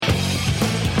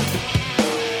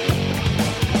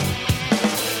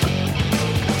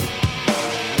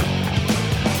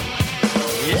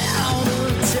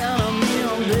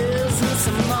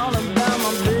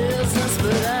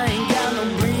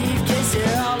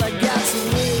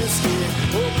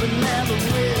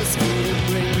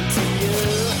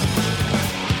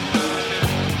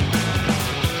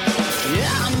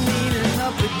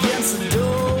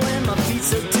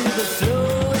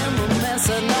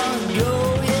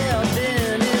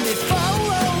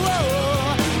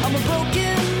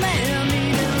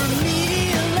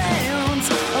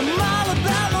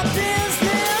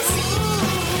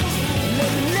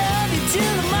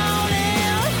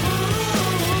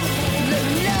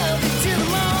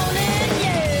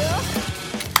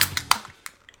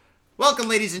Welcome,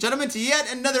 ladies and gentlemen, to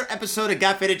yet another episode of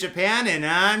Got Faded Japan, and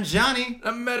I'm Johnny.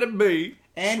 I'm Meta B.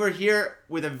 And we're here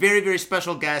with a very, very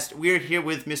special guest. We're here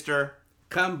with Mr.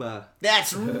 Kamba.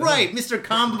 That's right, Mr.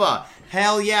 Kamba.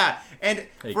 Hell yeah. And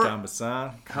Hey,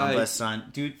 Kamba-san. Kamba-san.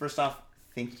 Dude, first off,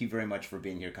 thank you very much for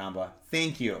being here, Kamba.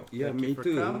 Thank you. Yeah, me For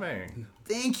too. coming.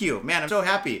 Thank you. Man, I'm so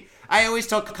happy. I always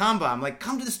tell Kamba, I'm like,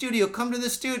 come to the studio, come to the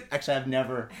studio. Actually, I've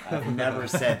never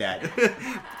said that.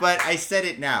 But I said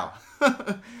it now.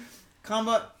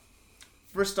 Kamba,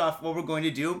 first off, what we're going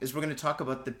to do is we're going to talk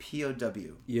about the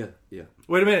POW. Yeah.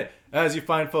 Wait a minute. As you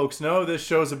fine folks know, this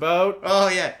show's about Oh,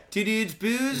 yeah. Two dudes,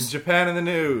 booze. Japan in the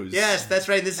news. Yes, that's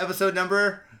right. This is episode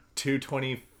number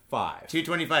 225.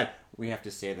 225. We have to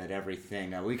say that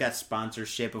everything. We got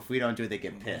sponsorship. If we don't do it, they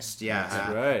get pissed. Yeah.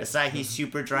 That's right. Asahi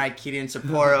Super Dry, Kirin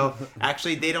Sapporo.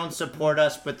 Actually, they don't support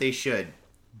us, but they should.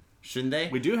 Shouldn't they?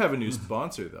 We do have a new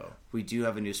sponsor, though. We do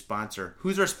have a new sponsor.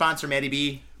 Who's our sponsor, Maddie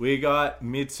B? We got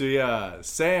Mitsuya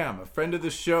Sam, a friend of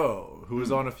the show, who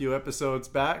was on a few episodes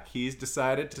back. He's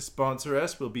decided to sponsor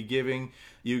us. We'll be giving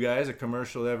you guys a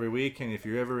commercial every week, and if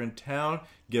you're ever in town,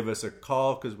 give us a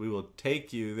call because we will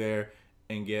take you there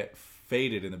and get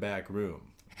faded in the back room.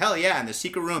 Hell yeah, in the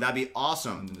secret room. That'd be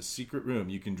awesome. In the secret room,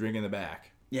 you can drink in the back.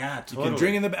 Yeah, You totally. can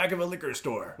drink in the back of a liquor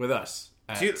store with us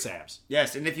at Dude. Sam's.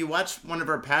 Yes, and if you watch one of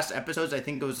our past episodes, I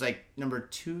think it was like number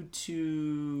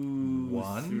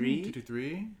 223.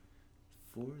 223?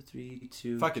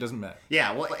 432. Fuck, it doesn't matter.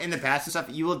 Yeah, well, in the past and stuff,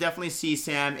 you will definitely see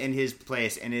Sam in his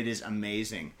place, and it is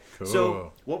amazing. Cool.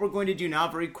 So, what we're going to do now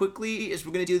very quickly is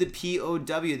we're going to do the POW.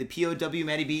 The POW,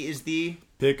 Maddie B, is the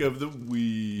Pick of the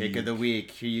week. pick of the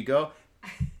week. Here you go.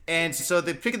 And so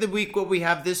the pick of the week, what we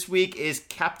have this week is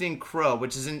Captain Crow,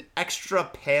 which is an extra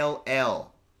pale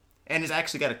ale. And it's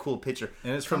actually got a cool picture.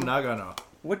 And it's from Nagano.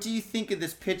 What do you think of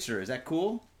this picture? Is that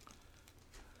cool?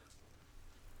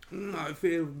 I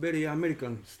feel very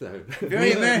American style.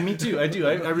 Very American. Me too. I do.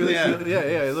 I really Yeah. feel. Yeah.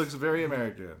 It looks very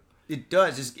American. It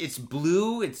does. It's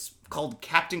blue. It's called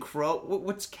Captain Crow.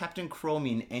 What's Captain Crow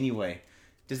mean anyway?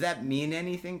 Does that mean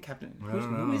anything? Captain? don't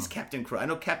Who know. is Captain Crow? I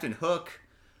know Captain Hook.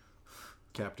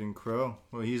 Captain Crow.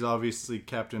 Well, he's obviously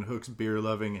Captain Hook's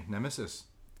beer-loving nemesis.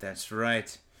 That's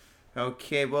right.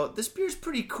 Okay, well, this beer's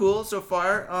pretty cool so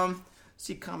far.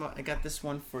 See, Kama, I got this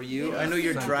one for you. I know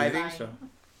you're driving, so...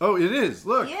 Oh, it is.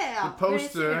 Look, Yeah, the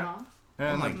poster very similar.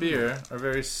 and the beer are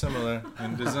very similar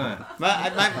in design.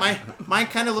 Mine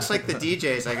kind of looks like the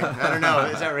DJ's. I don't know.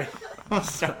 Is that right? Oh,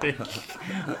 sorry.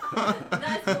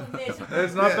 Nice combination.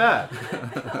 It's not bad.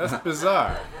 That's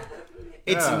bizarre.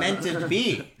 It's Yeah. meant to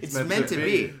be. It's meant to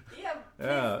be. Yeah,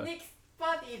 Yeah. please, next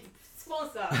party is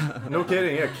sponsor. No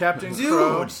kidding. Yeah, Captain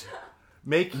Crow. Dude!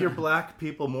 Make your black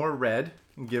people more red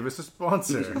and give us a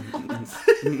sponsor.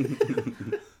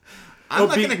 I'm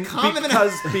not going to comment on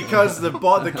because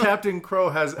the Captain Crow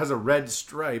has a red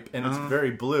stripe and it's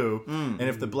very blue. And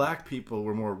if the black people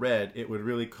were more red, it would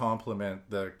really complement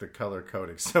the color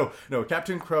coding. So no,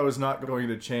 Captain Crow is not going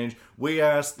to change. We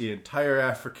asked the entire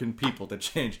African people to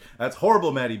change. That's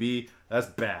horrible, Maddie B. That's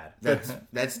bad.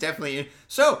 That's definitely...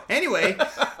 So, anyway,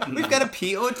 we've got a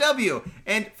POW.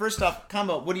 And first off,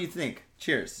 Combo, what do you think?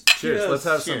 Cheers. Cheers. Let's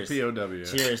have Cheers. some POW.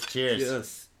 Cheers.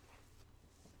 Yes.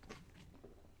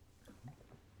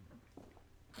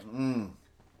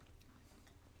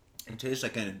 It tastes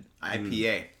like an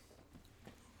IPA.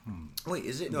 Wait,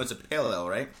 is it? No, it's a pale ale,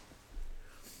 right?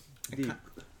 Deep.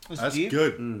 It's That's deep?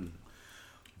 good.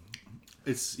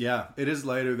 It is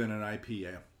lighter than an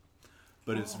IPA,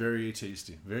 but it's very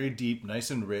tasty, very deep,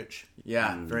 nice and rich.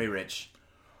 Yeah, very rich.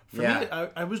 For me,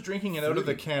 I was drinking it out of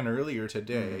the can earlier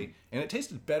today, and it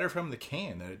tasted better from the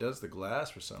can than it does the glass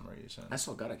for some reason. I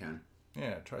still got a can.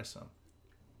 Yeah, try some.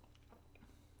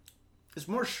 It's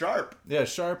more sharp. Yeah,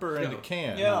 sharper in the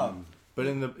can. Yeah. But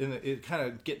in the it kind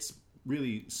of gets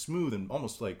really smooth and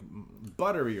almost like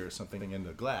buttery or something in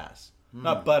the glass.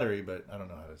 Not buttery, but I don't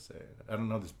know how to say it. I don't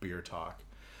know this beer talk.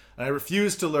 And I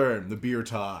refuse to learn the beer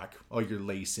talk. All your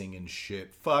lacing and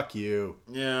shit. Fuck you.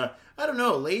 Yeah. I don't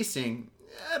know. Lacing.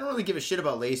 I don't really give a shit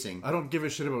about lacing. I don't give a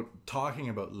shit about talking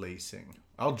about lacing.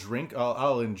 I'll drink.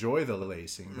 I'll enjoy the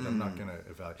lacing, but I'm not gonna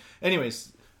evaluate.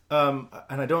 Anyways, and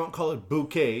I don't call it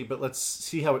bouquet, but let's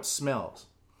see how it smells.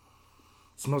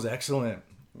 It smells excellent.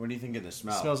 What do you think of the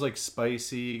smell? It smells like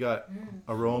spicy. You got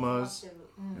aromas.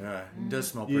 Yeah, it does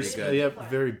smell pretty good. Yeah,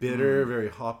 very bitter, very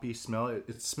hoppy smell.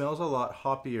 It smells a lot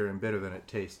hoppier and bitter than it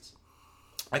tastes.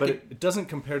 But it doesn't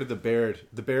compare to the Baird.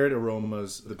 The Baird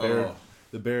aromas, the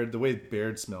way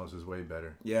Baird smells is way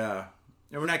better. Yeah.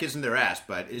 And we're not kissing their ass,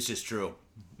 but it's just true.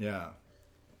 Yeah.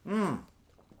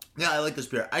 Yeah, I like this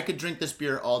beer. I could drink this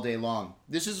beer all day long.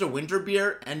 This is a winter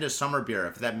beer and a summer beer,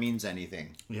 if that means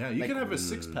anything. Yeah, you can have a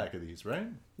 6-pack of these, right?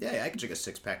 Yeah, I can drink a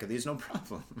 6-pack of these, no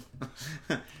problem.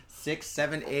 6,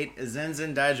 7, 8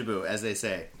 Zenzen Daijibu, as they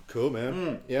say. Cool,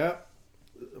 man. Yeah.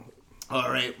 All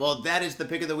right, well, that is the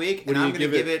pick of the week, What and do you I'm going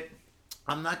to give give it...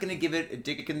 I'm not going to give it a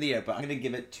dick in the air, but I'm going to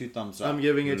give it 2 thumbs up. I'm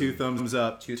giving it 2 thumbs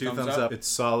up. Two Two thumbs thumbs up? up. It's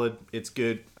solid. It's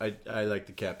good. I like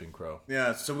the Captain Crow.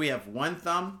 Yeah, so we have 1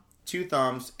 thumb, 2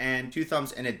 thumbs, and 2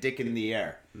 thumbs and a dick in the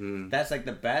air. That's like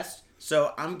the best.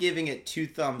 So I'm giving it 2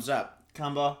 thumbs up.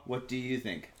 Kamba, what do you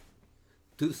think?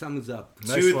 2 thumbs up.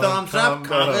 Nice 2 one, thumbs up. Kamba.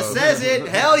 Kamba says it.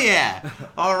 Hell yeah.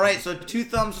 All right, so 2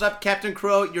 thumbs up, Captain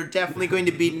Crow. You're definitely going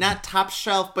to be not top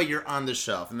shelf, but you're on the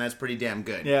shelf, and that's pretty damn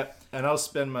good. Yeah, and I'll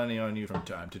spend money on you from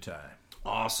time to time.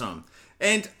 Awesome.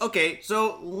 And okay,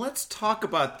 so let's talk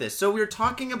about this. So we were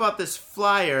talking about this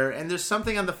flyer, and there's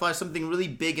something on the flyer, something really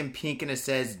big and pink, and it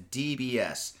says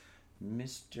DBS.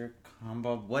 Mr.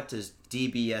 Kamba, what does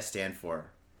DBS stand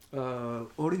for?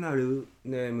 Original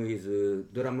name is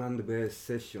Drum and Bass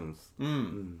Sessions.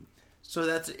 So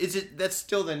that's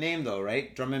still the name though,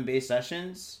 right? Drum and bass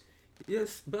sessions?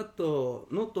 Yes, but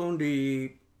not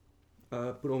only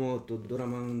promote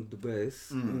drum and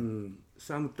bass,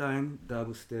 sometimes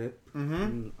dubstep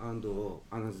and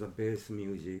another bass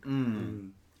music.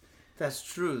 That's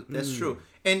true. That's true.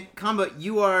 And Kamba,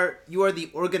 you are the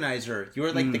organizer. You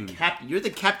are like the captain. You're the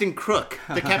Captain Crook,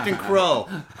 the Captain Crow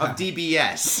of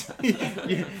DBS.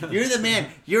 You're the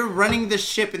man. You're running the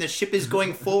ship, and the ship is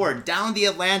going forward down the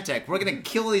Atlantic. We're gonna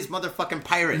kill these motherfucking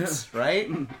pirates, right?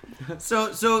 So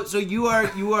you are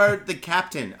the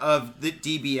captain of the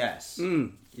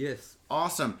DBS. Yes.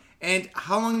 Awesome. And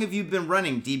how long have you been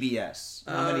running DBS?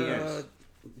 How many years?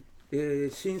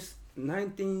 Since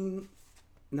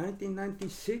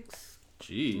 1996.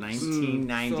 Jeez.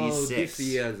 1996. So this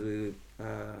year's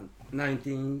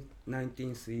 19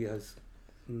 years.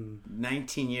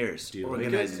 19 years Do you like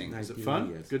organizing. it? Is it 19 fun?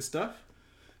 years. Good stuff?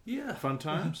 Yeah. Fun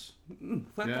times? Fun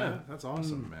Yeah, time. that's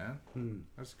awesome, man.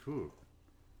 That's cool.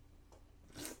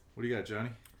 What do you got, Johnny?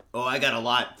 Oh, I got a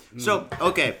lot. So,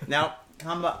 okay, now,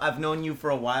 Kamba, I've known you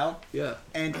for a while. Yeah.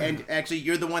 And actually,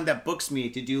 you're the one that books me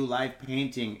to do live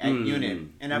painting at Unit.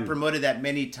 And I've promoted that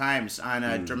many times on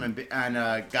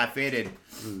Got Faded.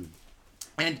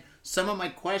 And some of my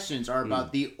questions are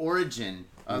about the origin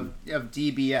of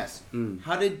DBS.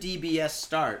 How did DBS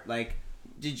start? Like,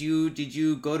 did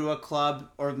you go to a club,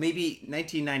 or maybe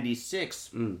 1996,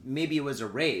 maybe it was a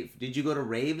rave. Did you go to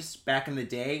raves back in the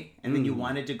day, and then you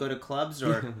wanted to go to clubs,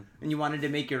 or and you wanted to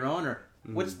make your own, or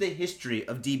what's the history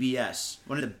of DBS?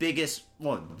 One of the biggest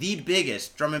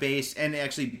drum and bass, and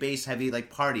actually bass heavy like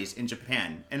parties in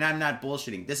Japan. And I'm not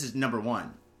bullshitting. This is number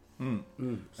 1. All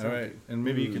right, and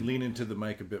maybe you can lean into the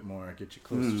mic a bit more. Get you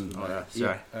closer to the mic. yeah,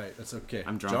 sorry. All right, that's okay.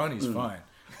 I'm drunk. Johnny's fine.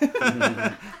 All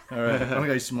right, お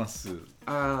願いします.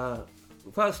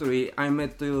 Firstly, I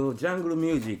met jungle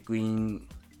music in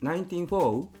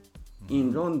 1904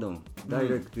 in London.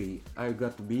 Directly, I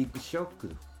got big shock,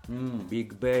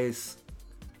 big bass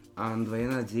and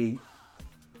energy.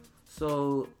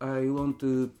 So I want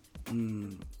to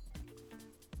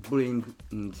bring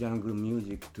jungle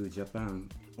music to Japan.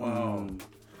 Wow.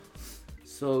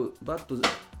 So, but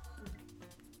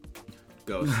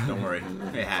Goes. Don't worry.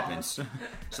 It happens.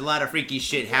 There's a lot of freaky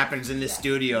shit happens in this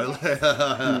studio.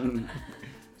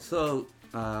 So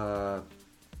I'm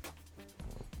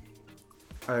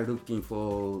looking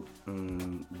for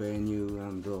venue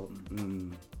and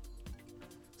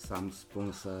some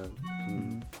sponsor,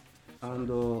 and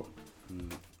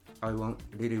I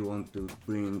really want to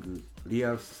bring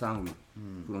real sound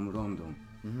from London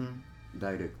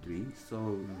directly.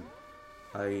 So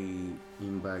I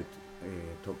invite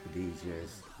top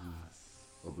DJs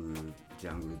of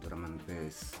jungle drum and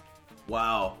bass.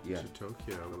 Wow. Yeah. To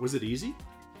Tokyo. Was it easy?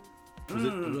 Was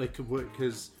it like what?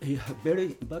 Because Yeah,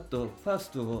 very. But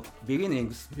first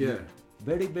beginnings, yeah,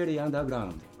 very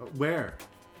underground where?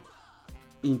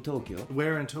 in Tokyo.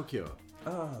 Where in Tokyo?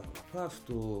 First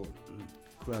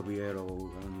Club Yellow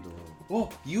and Oh,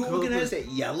 you Cobra- organized at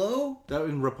Yellow? That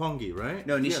in Roppongi, right?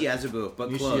 No, Nishiazubu,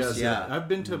 but close. Nishiyazu. Yeah. I've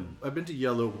been to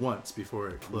Yellow once before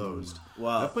it closed.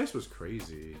 Wow. That place was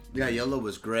crazy. Yeah, Yellow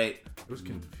was great. It was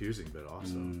confusing, but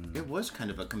awesome. It was kind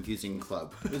of a confusing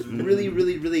club. It was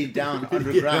really down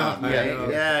underground. I know.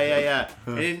 Yeah.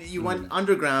 And then you went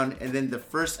underground, and then the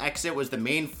first exit was the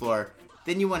main floor.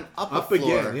 Then you went up a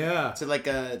floor again, yeah. to like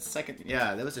a second.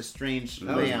 Yeah, that was a strange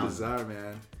That was layout. bizarre,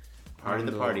 man. Part of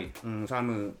the party.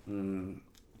 some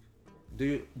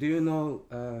Do you know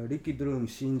Ricky Drum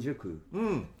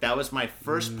Shinjuku? That was my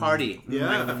first party.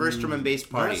 Yeah. Like the first drum and bass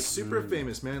party. That's super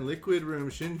famous, man. Liquid Room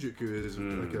Shinjuku is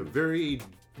like a very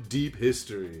deep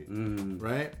history,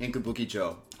 right? In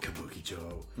Kabukicho.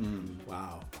 Kabukicho.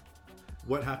 Wow.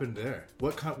 What happened there?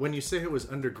 When you say it was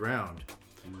underground,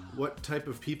 what type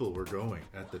of people were going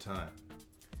at the time?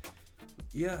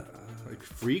 Yeah. Like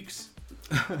freaks?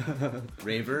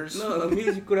 Ravers. No,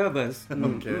 music lovers.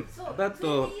 Okay. So But,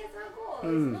 20 years ago,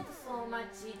 it's not so much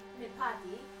the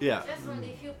party. Yeah. Just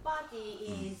only few party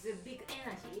is big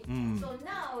energy. So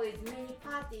now is many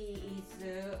party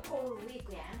is whole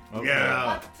weekend. Okay.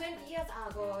 Yeah. But 20 years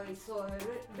ago, it's so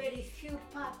very few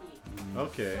party.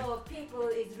 Okay. So people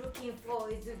is looking for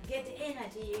is get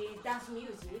energy dance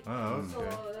music. Oh, okay. So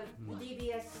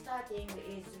DBS starting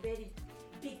is very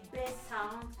big bass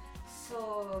sound.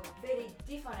 So very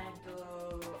different to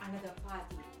another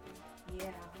party.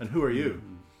 Yeah. And who are you?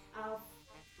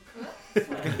 Sorry.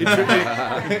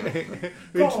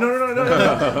 No.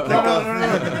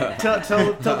 Tell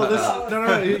the listeners.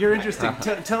 No. You're interesting.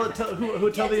 Tell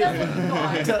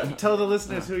the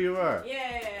listeners who you are.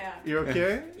 Yeah. You're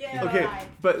okay? Yeah, Okay, right.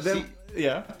 but then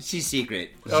yeah. She's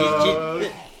secret.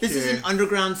 Okay. This is an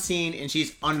underground scene, and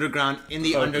she's underground in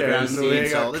the Okay, underground so scene. we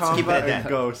So got let's keep it Combat at and that.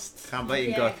 Ghosts. Combat and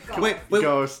Yeah, Ghost. Ghost. Wait.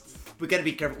 Ghosts. We gotta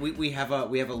be careful. We have a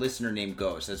listener named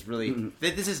Ghost. That's really.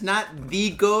 This is not the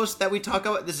Ghost that we talk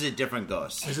about. This is a different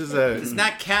Ghost. This is It's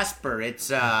not Casper. It's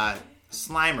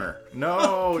Slimer.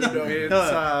 no. It's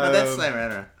No, that's Slimer. I don't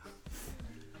know.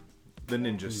 the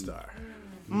Ninja Star.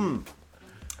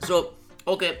 So,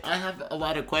 okay, I have a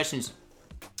lot of questions.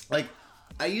 Like,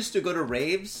 I used to go to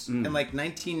raves in like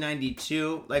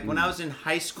 1992. Like when I was in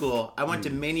high school, I went to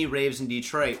many raves in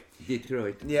Detroit.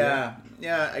 Detroit. Yeah,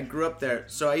 I grew up there.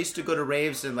 So I used to go to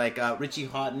raves and like Richie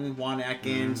Houghton, Juan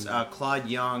Atkins, Claude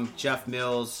Young, Jeff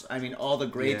Mills. I mean, all the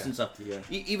greats Yeah, and stuff. yeah.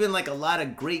 Even like a lot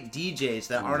of great DJs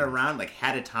that aren't around, like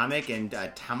Hat Atomic and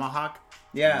Tomahawk.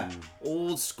 Yeah,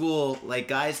 old school like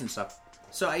guys and stuff.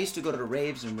 So I used to go to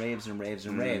raves and raves and raves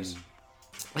and raves.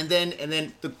 And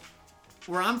then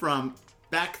where I'm from,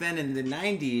 back then in the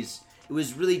 90s, it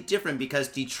was really different because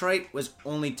Detroit was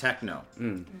only techno.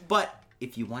 But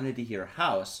if you wanted to hear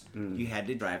house, you had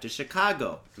to drive to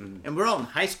Chicago. And we're all in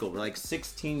high school. We're like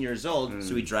 16 years old,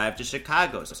 so we drive to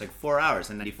Chicago. So it's like 4 hours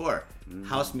in 94.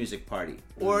 House music party.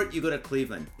 Or you go to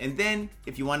Cleveland. And then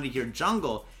if you wanted to hear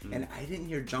jungle, and I didn't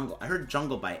hear jungle. I heard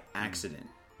jungle by accident.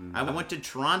 I went to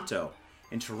Toronto.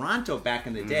 In Toronto back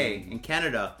in the day, in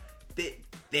Canada,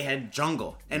 they had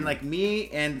jungle. And like me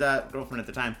and the girlfriend at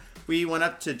the time, we went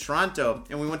up to Toronto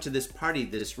and we went to this party,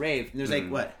 this rave. And there's like,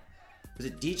 what? Was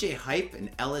it DJ Hype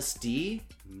and LSD?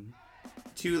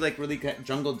 Two like really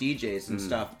jungle DJs and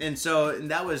stuff. And so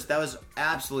that was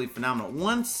absolutely phenomenal.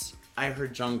 Once I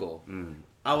heard jungle,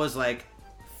 I was like,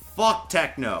 fuck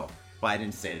techno. Well, I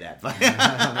didn't say that, but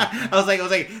I was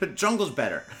like, jungle's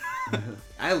better.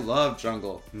 I love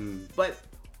jungle. But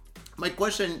my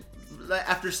question,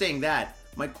 after saying that,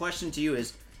 my question to you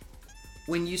is,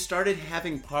 when you started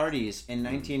having parties in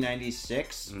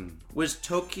 1996, was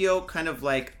Tokyo kind of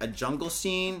like a jungle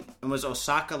scene? And was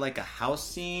Osaka like a house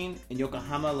scene? And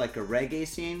Yokohama like a reggae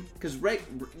scene? Because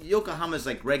Yokohama is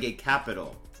like reggae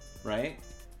capital, right?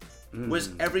 Was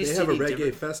every They city have a reggae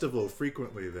different? festival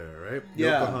frequently there, right?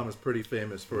 Yeah. Yokohama's pretty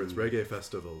famous for its reggae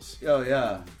festivals. Oh,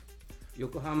 yeah.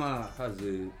 Yokohama has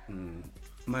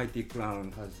Mighty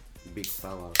Clown has big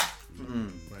power.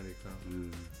 Mighty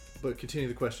Clown. But continue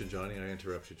the question, Johnny. I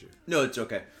interrupted you. No, it's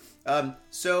okay.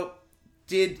 So,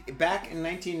 back in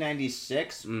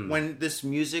 1996, when this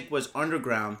music was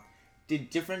underground, did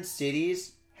different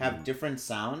cities have different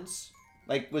sounds?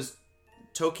 Like, was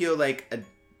Tokyo like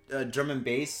a drum and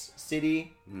bass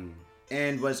city?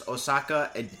 And was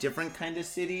Osaka a different kind of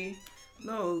city?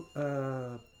 No,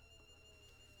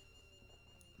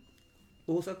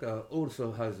 Osaka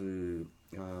also has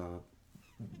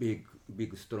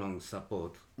big strong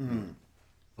support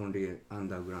on the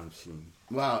underground scene.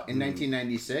 Wow, in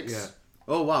 1996? Yeah.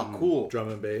 Oh, wow, cool. Drum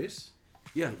and bass.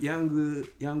 Yeah,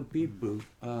 young people.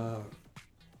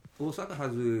 Osaka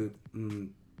has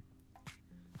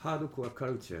hardcore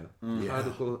culture,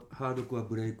 hardcore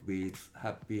breakbeats,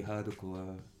 happy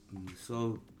hardcore.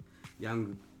 So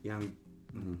young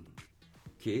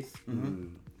kids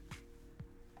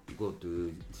go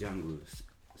to jungle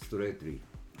straightly.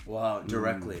 Wow,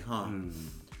 directly, huh?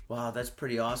 Wow, that's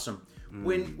pretty awesome.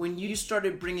 When you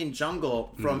started bringing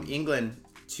jungle from England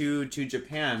to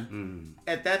Japan,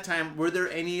 at that time, were there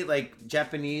any like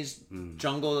Japanese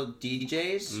jungle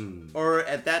DJs, or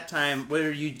at that time,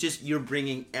 were you're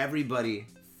bringing everybody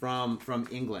from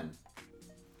England?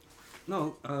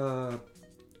 No,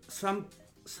 some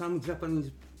Japanese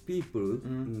people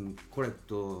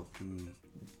collect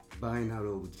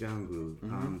vinyl of jungle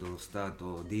and start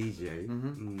DJ.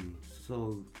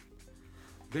 So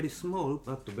very small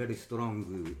but very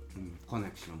strong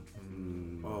connection.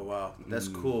 Oh wow, that's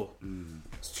cool.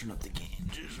 Let's turn up the gain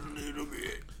just a little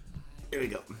bit. There we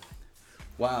go.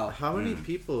 Wow. How many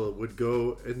people would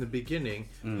go in the beginning?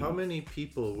 How many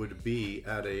people would be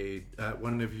at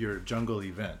one of your jungle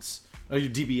events? Oh,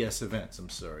 your DBS events, I'm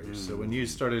sorry. So when you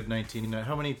started 1999,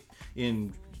 how many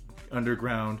in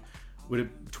underground? Would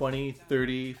it 20,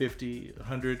 30, 50,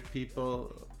 100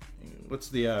 people? What's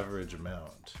the average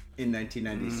amount? In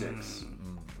 1996.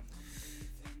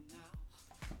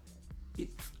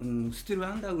 It's still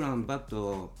underground, but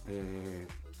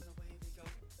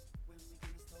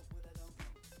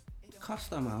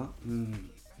customer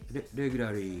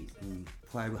regularly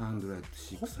 500,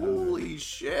 600. Holy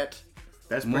shit.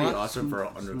 That's pretty awesome for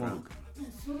underground.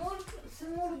 Small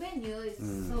venue is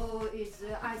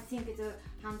I think it's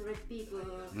 100 people.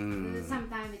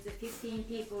 Sometimes it's 15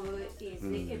 people is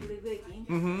every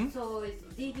waiting. So it's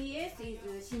DBS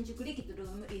is Shinjuku Liquid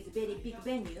Room is very big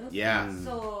venue. Yeah.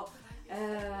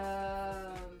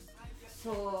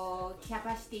 So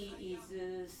capacity is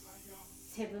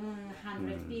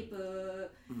 700 people,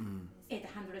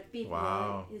 800 people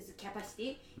Wow. is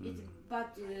capacity.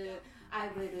 But I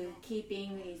will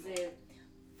keeping is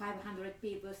 500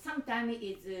 people. Sometimes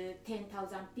it's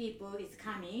 10,000 people is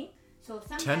coming. So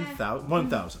sometimes 10,000?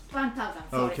 1,000. 1,000.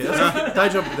 Sorry. Okay.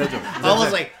 Daijoubu. I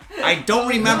was like, I don't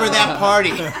remember that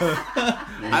party.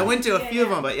 I went to a few of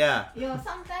them, but yeah.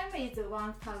 Sometimes it's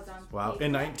 1,000. Wow.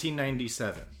 In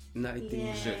 1997.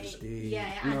 1960.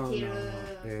 Yeah, No, until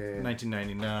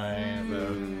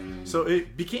 1999. So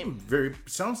it became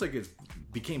sounds like it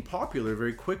became popular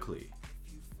very quickly.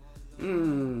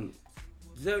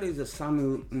 There is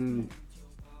some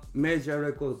major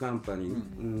record company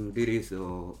release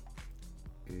a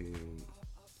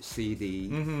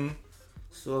CD.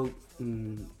 So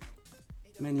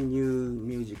many new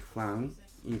music fans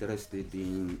interested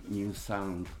in new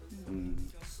sound.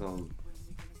 So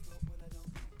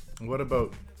What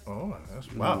about? Oh,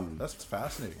 that's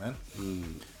fascinating, man.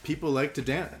 People like to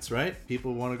dance, right?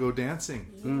 People want to go dancing.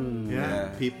 Yeah.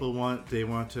 People want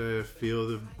to feel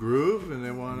the groove and they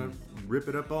want to rip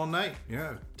it up all night.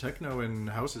 Yeah, techno and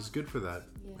house is good for that.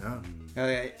 Yeah.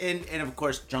 Okay. And of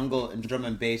course, jungle and drum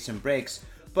and bass and breaks.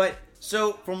 But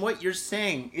so from what you're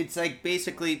saying, it's like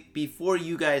basically before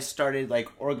you guys started like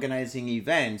organizing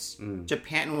events,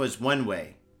 Japan was one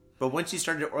way. But once you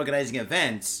started organizing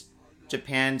events,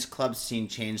 Japan's club scene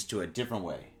changed to a different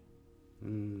way.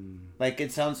 Like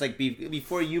it sounds like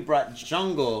before you brought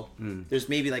jungle, there's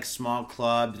maybe like small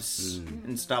clubs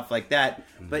and stuff like that.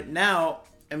 But now,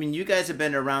 I mean, you guys have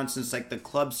been around since like the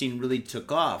club scene really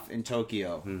took off in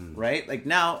Tokyo, right? Like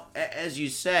now, as you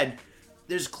said,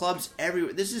 there's clubs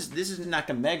everywhere. This is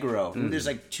Nakameguro. There's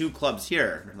like 2 clubs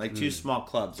here, like 2 small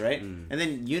clubs, right? And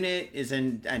then Unit is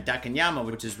in Dakanyama,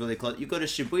 which is really close. You go to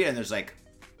Shibuya and there's like,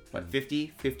 what,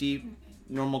 50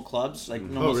 normal clubs, like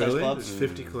normal size clubs.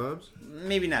 There's 50 clubs.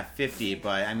 Maybe not 50,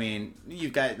 but I mean,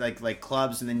 you've got like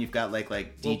clubs, and then you've got like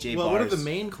DJ well, bars. what are the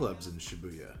main clubs in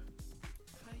Shibuya?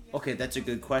 Okay, that's a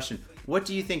good question. What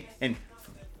do you think? And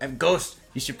Ghost,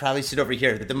 you should probably sit over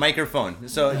here, the microphone.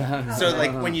 So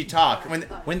like when you talk,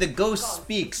 when the Ghost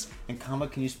speaks, and Kama,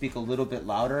 can you speak a little bit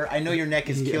louder? I know your neck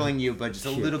is killing you, but just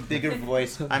a little bigger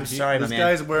voice. I'm sorry, my man. This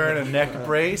guy's wearing a neck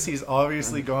brace. He's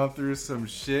obviously gone through some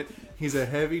shit. He's a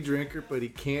heavy drinker, but he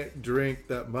can't drink.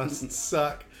 That must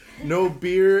suck. No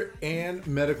beer and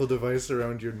medical device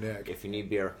around your neck. If you need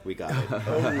beer, we got it. We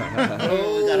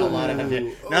got a lot of it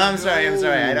here. No, I'm sorry.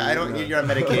 I don't need your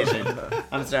medication.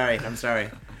 I'm sorry.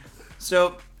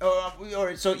 So,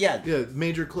 yeah. Yeah,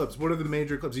 major clubs. What are the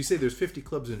major clubs? You say there's 50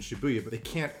 clubs in Shibuya, but they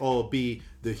can't all be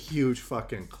the huge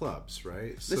fucking clubs,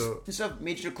 right? So, Let's have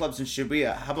major clubs in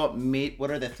Shibuya. How about what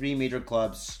are the 3 major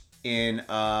clubs in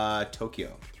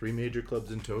Tokyo? 3 major clubs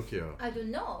in Tokyo. I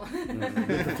don't know.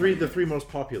 The three most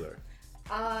popular.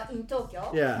 In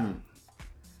Tokyo. Yeah.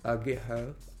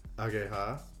 Ageha,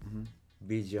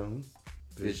 Vision.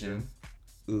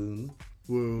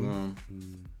 Woon.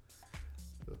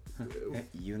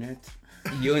 Unit.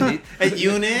 Unit.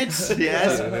 Units,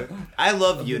 yes. I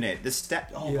love Unit. The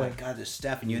step. Oh my god, the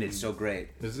staff in Unit is so great.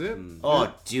 Is it?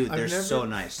 Oh, dude, they're so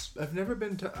nice. I've never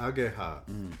been to Ageha.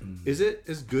 Is it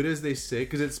as good as they say?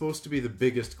 Because it's supposed to be the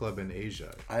biggest club in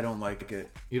Asia. I don't like it.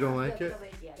 You don't like it?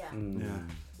 Yeah.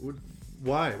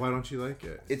 Why? Why don't you like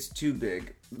it? It's too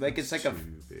big. Like it's like too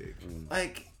big.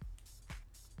 like.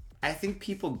 I think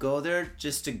people go there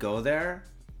just to go there,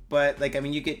 but like, I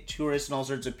mean, you get tourists and all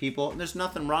sorts of people, and there's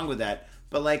nothing wrong with that.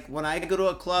 But like, when I go to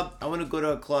a club, I want to go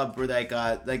to a club where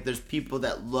like there's people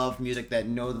that love music, that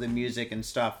know the music and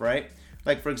stuff, right?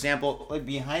 Like, for example, like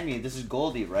behind me, this is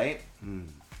Goldie, right?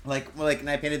 And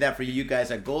I painted that for you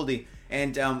guys at Goldie,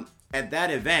 and at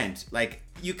that event, like,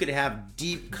 you could have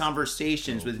deep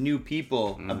conversations with new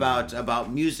people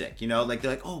about music, you know? Like,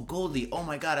 they're like, oh, Goldie, oh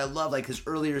my God, I love, like, his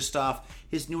earlier stuff.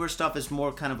 His newer stuff is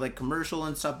more kind of, like, commercial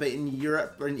and stuff, but in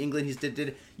Europe or in England,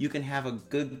 you can have a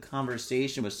good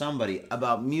conversation with somebody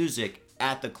about music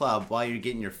at the club while you're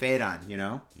getting your fade on, you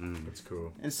know? That's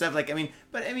cool. And stuff like, I mean,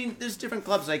 there's different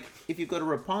clubs. Like, if you go to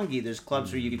Roppongi, there's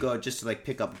clubs where you could go just to, like,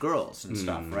 pick up girls and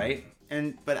stuff, right?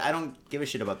 But I don't give a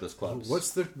shit about those clubs.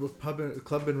 What's the club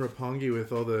in Roppongi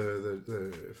with all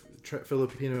the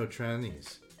Filipino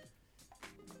trannies?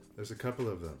 There's a couple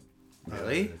of them.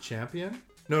 Really? Champion?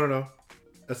 No.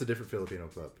 That's a different Filipino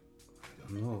club.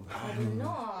 No. No.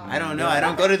 I don't know. I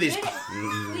don't go to these.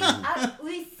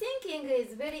 We thinking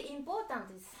is very important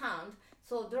is sound.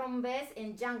 So drum bass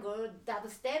and jungle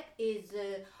dubstep is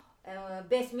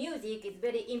bass music is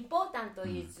very important.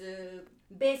 Is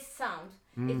bass sound.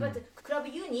 But club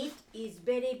unit is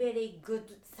very very good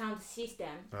sound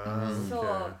system.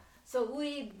 So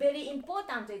we very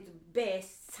important is bass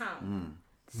sound.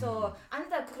 So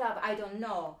another club I don't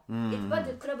know. But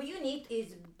the club unit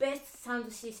is best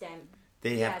sound system.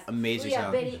 They have amazing we sound.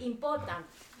 are very important.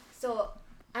 So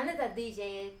another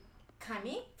DJ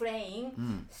coming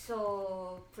playing.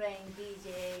 So playing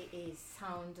DJ is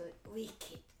sound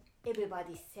wicked.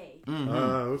 Everybody say.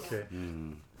 Okay.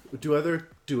 Do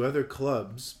other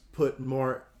clubs put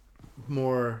more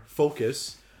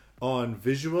focus on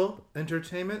visual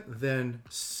entertainment than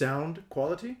sound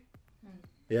quality?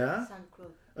 Yeah. Sound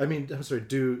club. I mean, I'm sorry.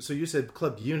 So you said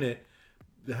Club Unit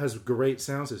has a great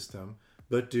sound system,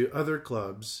 but do other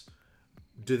clubs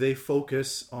they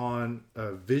focus on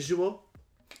a visual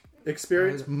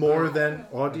experience more than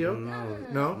audio?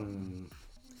 No.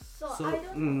 So I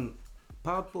don't know.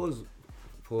 Purpose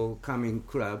for coming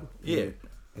club. Yeah.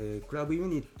 Club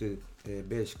unit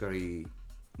basically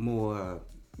more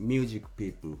music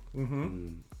people,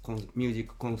 music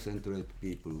concentrate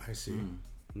people. I see.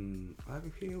 I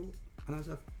feel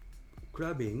another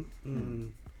clubbing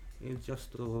is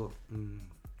just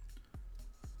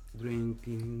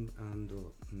drinking and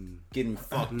Getting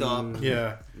fucked up.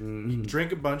 Yeah. You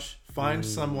drink a bunch, find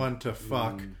someone to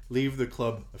fuck, leave the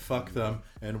club, fuck them,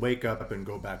 and wake up and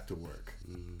go back to work.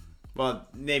 Well,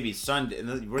 maybe Sunday.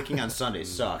 Working on Sunday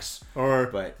sucks.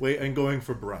 But wait, and going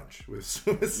for brunch with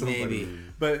somebody.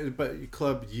 Maybe. But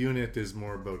Club Unit is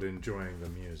more about enjoying the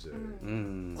music.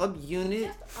 Club Unit.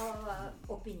 Just our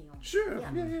opinion. Sure.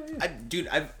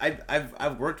 Yeah.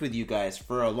 I've worked with you guys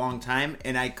for a long time,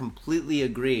 and I completely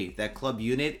agree that Club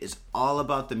Unit is all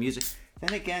about the music.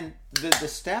 Then again, the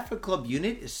staff at Club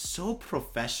Unit is so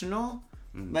professional.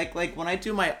 Like when I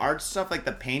do my art stuff, like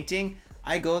the painting,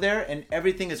 I go there and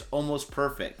everything is almost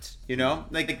perfect. You know,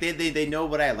 like they know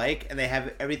what I like and they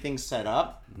have everything set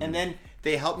up, and then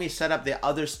they help me set up the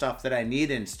other stuff that I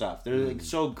need and stuff. They're like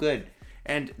so good.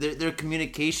 And their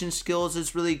communication skills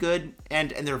is really good,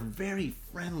 and they're very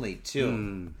friendly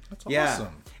too. That's Yeah.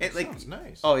 awesome. It, like, sounds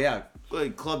nice. Oh yeah,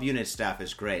 Club Unit staff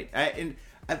is great.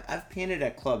 I've painted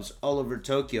at clubs all over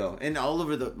Tokyo and all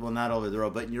over not all over the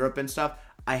world, but in Europe and stuff.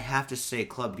 I have to say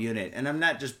Club Unit, and I'm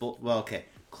not just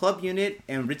Club Unit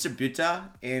and Ritzebutta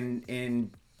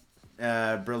in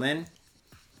Berlin,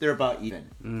 they're about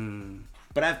even.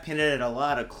 But I've painted at a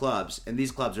lot of clubs, and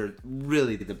these clubs are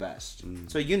really the best.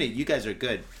 So Unit, you guys are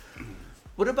good.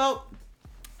 What about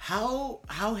how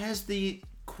has the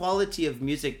quality of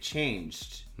music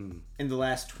changed in the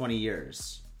last 20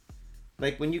 years?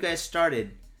 Like when you guys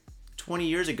started 20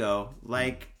 years ago,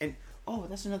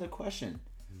 that's another question.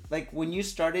 Like when you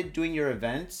started doing your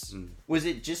events, was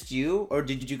it just you, or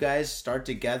did you guys start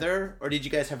together, or did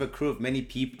you guys have a crew of many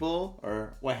people,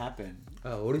 or what happened?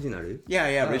 Originally?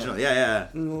 Yeah, original. Yeah.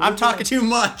 I'm talking too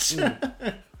much.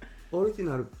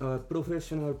 Original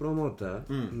professional promoter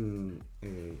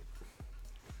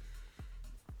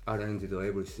arranged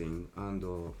everything,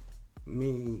 and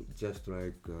me just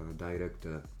like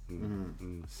director,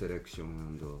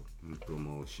 selection and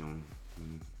promotion.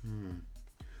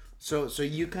 So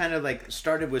you kind of like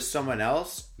started with someone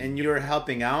else and you were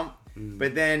helping out,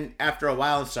 but then after a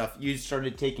while and stuff, you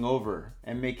started taking over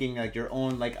and making like your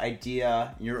own like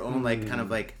idea, your own like kind of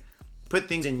like put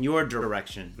things in your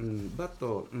direction. But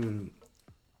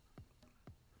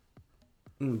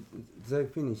they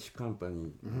finish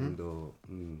company and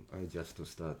I just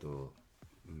start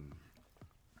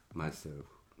myself.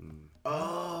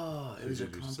 Oh, it was a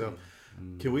company.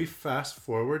 Can we fast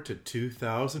forward to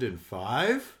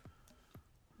 2005?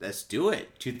 Let's do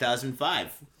it.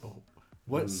 2005.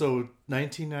 What? So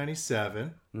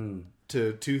 1997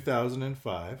 to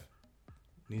 2005.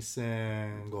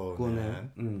 2005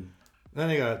年。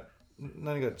何が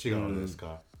違うんです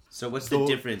か? So what's the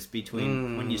difference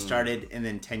between when you started and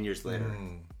then 10 years later?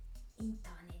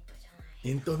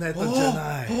 インターネットじゃ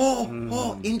ない。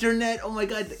Internet. Oh my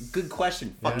God. Good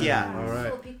question. Fuck yeah. All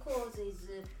right. So because it's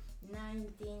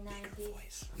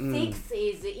 1996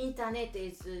 is internet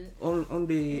is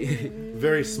Only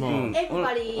Very small.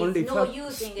 everybody only is not fax.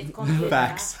 using it computer.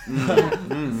 Fax. So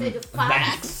the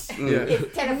fax. Yeah.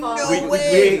 It's telephone. No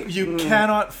way. You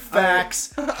cannot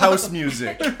fax house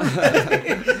music.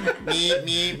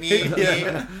 Me.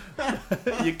 Yeah.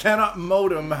 You cannot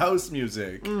modem house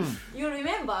music. You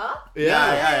remember?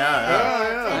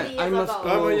 Yeah. 10 years I must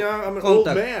ago. I'm an old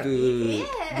contact man.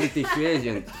 British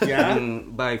agent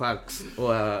by fax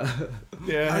or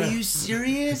Yeah. Are you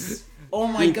serious? Oh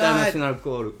my God. international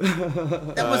call.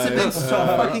 That must have been so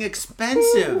fucking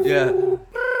expensive. Yeah.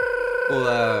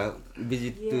 Or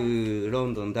visit to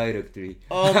London directly.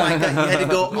 Oh my God. You had to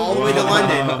go all the way to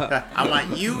London. I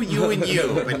want you, and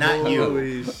you, but not you.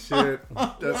 Holy shit.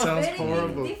 That sounds Very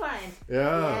horrible. different.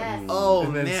 Yeah. Yes. Oh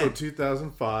And then man. so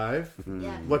 2005.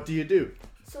 Yeah. What do you do?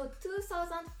 So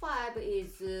 2005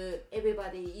 is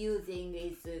everybody using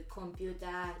is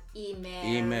computer,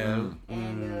 email,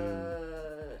 and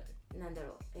なんだ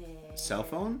ろう Cell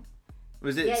phone?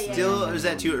 Was it Yeah, still? Or was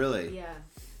that too early? Yeah,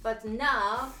 but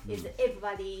now is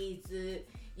everybody is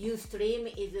Ustream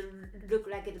is look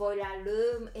like a boiler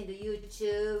room and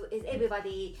YouTube is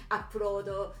everybody upload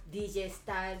DJ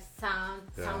style sound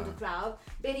SoundCloud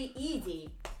very easy.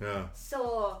 Yeah.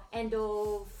 So and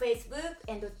Facebook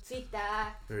and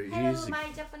Twitter. Very Hello, easy.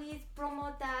 my Japanese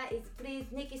promoter is please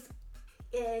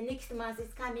next month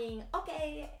is coming.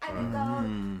 Okay, I will go.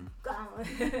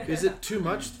 Is it too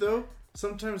much though?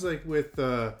 Sometimes like with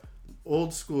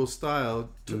old school style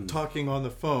talking on the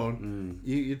phone,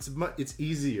 it's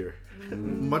easier,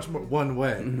 much more one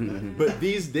way. But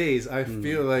these days, I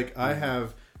feel like I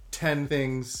have 10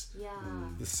 things Yeah.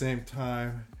 at the same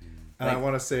time, and I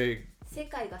want to say, 世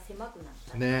界が狭くなっ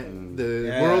た。 the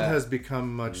Yeah. world has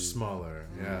become much smaller.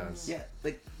 Yes. Yeah,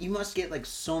 like you must get like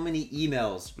so many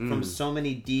emails from so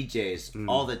many DJs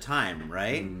all the time,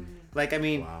 right? Like I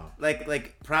mean, Wow.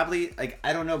 like probably like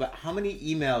I don't know, but how many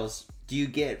emails do you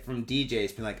get from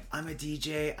DJs being like, I'm a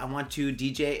DJ, I want to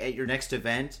DJ at your next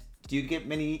event? Do you get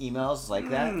many emails like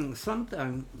that?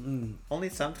 Sometimes. Only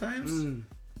sometimes?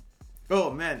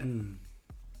 Oh man.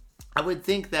 I would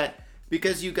think that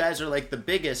because you guys are like the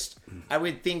biggest, I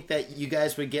would think that you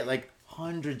guys would get like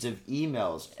hundreds of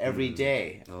emails every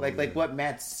day. Like what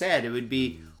Matt said, it would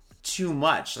be too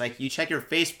much. Like you check your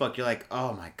Facebook, you're like,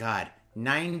 oh my God,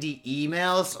 90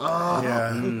 emails? Oh,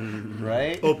 Yeah.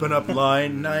 right? Open up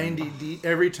line 90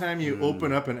 every time you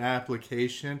open up an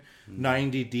application,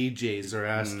 90 DJs are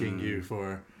asking you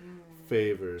for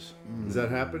favors. Is that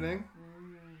happening?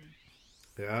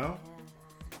 Yeah.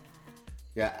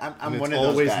 Yeah, I'm And one it's of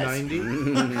those always guys. 90.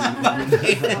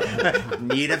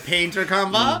 Need a painter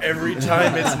combo? Every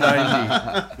time it's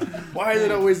 90. Why is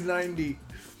it always 90?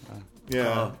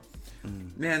 Yeah.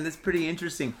 Man, that's pretty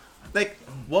interesting. Like,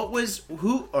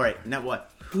 who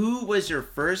was your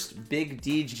first big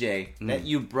DJ that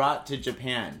you brought to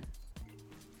Japan?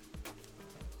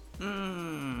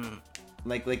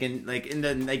 Like in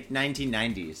the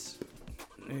 1990s.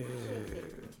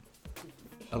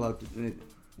 About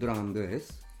drum and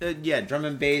bass. Yeah, drum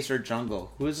and bass or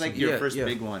jungle. Who was like your Yeah, first yeah.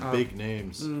 big one? Big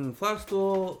names. First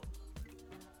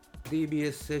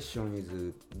DBS session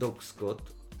is Doc Scott,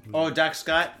 Oh, Doc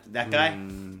Scott, that guy.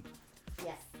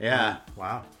 Yes. Yeah.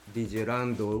 Wow. DJ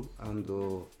Randall, and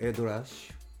Ed Rush.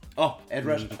 Oh, Ed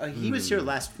Rush. He was here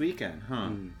last weekend, huh?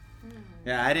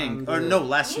 Yeah, I didn't. Or no,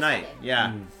 last night.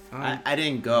 Yeah, I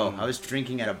didn't go. I was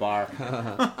drinking at a bar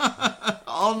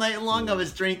all night long. I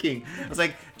was drinking. I was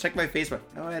like, check my Facebook.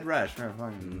 Oh, Ed Rush. Oh,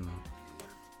 fine.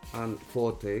 And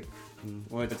Fortek,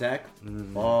 What attack?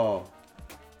 Oh,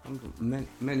 and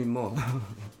many more.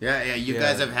 yeah. You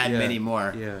guys have had many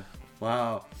more. Yeah.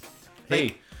 Wow.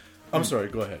 Hey, I'm sorry,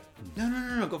 go ahead.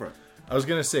 No. Go for it. I was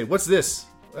going to say, what's this?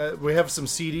 We have some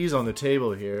CDs on the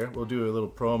table here. We'll do a little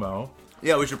promo.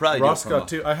 Yeah, we should probably. Ross got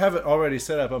two. I have it already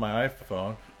set up on my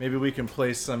iPhone. Maybe we can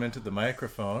place some into the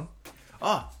microphone.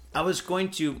 Oh, I was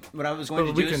going to. What I was going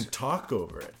But to we do can is. talk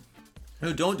over it.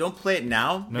 No, don't play it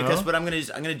now No? because what I'm gonna do is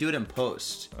I'm gonna do it in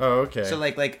post. Oh, okay. So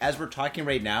like as we're talking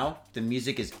right now, the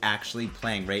music is actually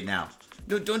playing right now.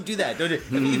 Don't do that. Don't do,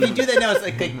 if you do that now, it's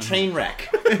like a train wreck.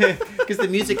 Because the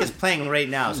music is playing right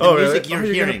now. So the music you're Are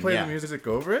you hearing. gonna play yeah. the music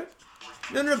over it?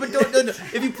 No, but don't.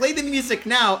 If you play the music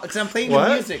now, because I'm playing What?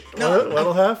 the music. No,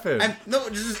 What'll happen?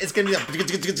 it's gonna be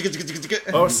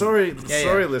like. Oh, sorry, Yeah.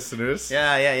 sorry, listeners.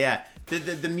 Yeah.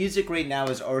 The music right now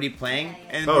is already playing,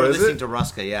 and Oh, we're is listening it? to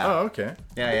Ruska. Yeah. Oh, okay.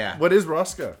 Yeah. What is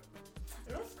Rosca?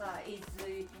 Rosca is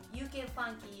UK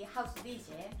funky house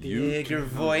DJ. Your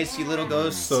voice, you little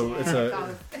ghost. So it's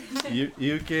a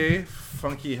UK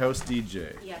funky house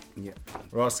DJ. Yeah. Yeah.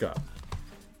 Rosca.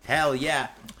 Hell yeah.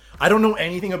 I don't know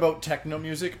anything about techno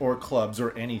music or clubs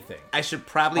or anything. I should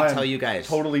probably I'm tell you guys.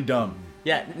 Totally dumb.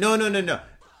 Yeah. No.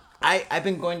 I've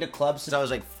been going to clubs since I was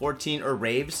like 14, or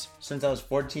raves since I was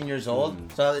 14 years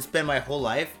old. So it's been my whole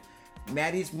life.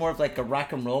 Maddie's more of like a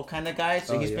rock and roll kind of guy,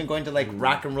 so he's been going to like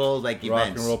rock and roll like Rock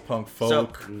events. and roll, punk, So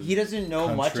folk. he doesn't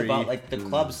know much country. about like the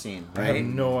club scene, I have right?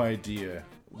 no idea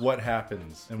what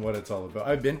happens and what it's all about.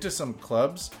 I've been to some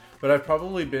clubs, but I've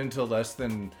probably been to less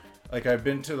than, like, I've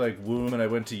been to like Womb and I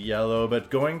went to Yellow, but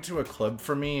going to a club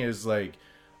for me is like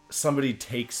somebody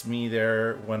takes me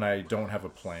there when I don't have a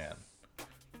plan.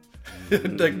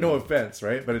 Like, no offense,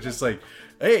 right? But it's just like,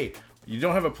 hey, you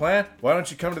don't have a plan? Why don't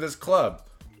you come to this club?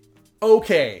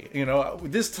 Okay,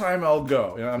 this time I'll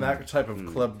go. I'm that type of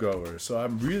club goer, so I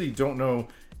really don't know.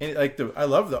 I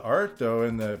love the art though,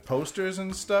 and the posters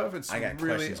and stuff. It's I got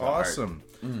really questions about art. awesome.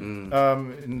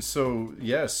 And so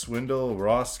Swindle,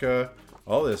 Rosca,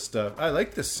 all this stuff. I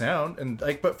like the sound, and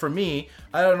but for me,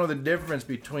 I don't know the difference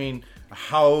between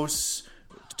house,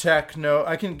 techno.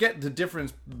 I can get the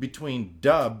difference between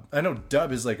dub. I know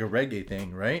dub is like a reggae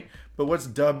thing, right? But what's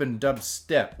dub and dub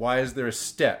step? Why is there a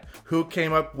step? Who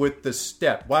came up with the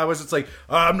step? Why was it like,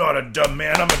 I'm not a dub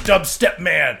man, I'm a dub step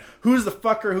man? Who's the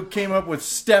fucker who came up with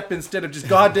step instead of just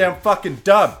goddamn fucking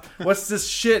dub? What's this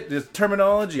shit? This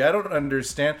terminology, I don't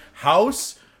understand.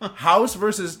 House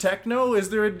versus techno? Is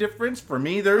there a difference? For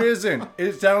me, there isn't.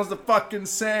 It sounds the fucking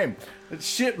same. It's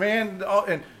shit, man.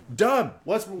 And dub.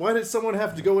 Why did someone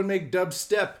have to go and make dub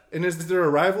step? And is there a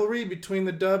rivalry between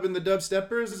the dub and the dub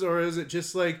steppers? Or is it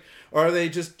just like, are they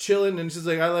just chilling and just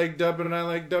like, I like dub and I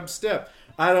like dub step?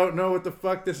 I don't know what the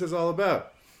fuck this is all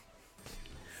about.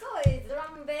 So it's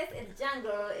drum bass, it's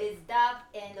jungle, it's dub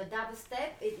and dubstep,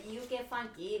 it's UK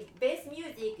funky. Bass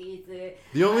music is.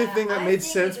 The only thing that I made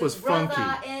think sense it's was brother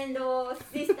funky. and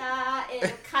sister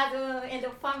and cousin and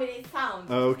family sound.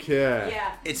 Okay.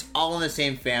 Yeah. It's all in the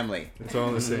same family. It's all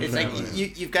in the same It's family.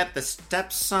 like you've got the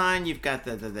stepson, you've got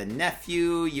the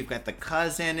nephew, you've got the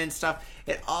cousin and stuff.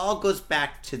 It all goes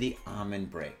back to the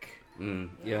almond break.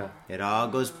 Yeah. It all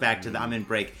goes back to the almond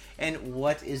break. And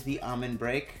what is the almond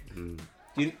break?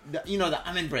 You know the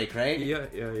almond break, right? Yeah.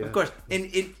 Of course.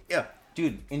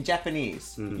 Dude, in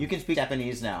Japanese, you can speak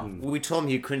Japanese now. We told him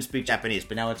he couldn't speak Japanese,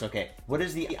 but now it's okay. What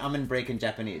is the almond break in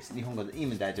Japanese? 日本語でいい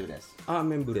もん大丈夫です。アー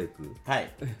メンブレイク。は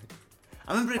い。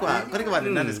アーメンブレイクはこれは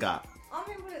何ですか？アー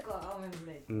メンブレイクはアーメン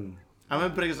ブレイク。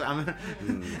Almond break is almond.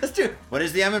 Let's do it. What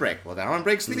is the almond break? Well, the almond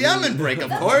break's the almond break, of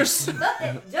course. だっ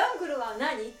てジャングルは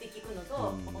何って聞くの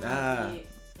と同じ、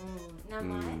名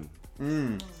前、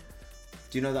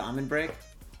Do you know the almond break?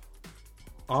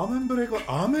 アーメンブレイク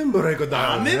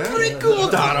だよね。 almond break を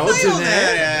だろうね。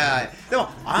でも、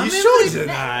almond 一緒じゃ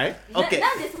ないOkay.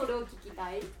 なんでそれを聞き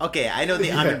たい？ Okay, I know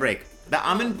the almond break. The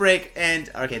almond break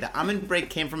the almond break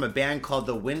came from a band called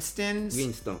the Winstons.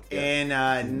 Winston, In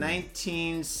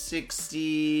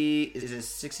 1960, is it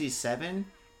 67?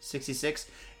 66?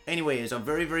 Anyway, it's a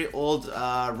very, very old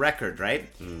record, right?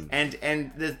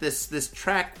 And this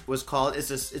track was called, it's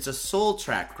a soul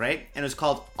track, right? And it was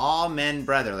called All Men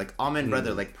Brother, like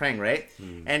praying, right?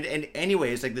 And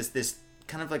anyway, it's like this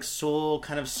kind of like soul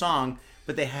kind of song,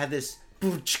 but they had this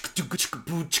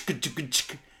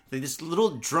like this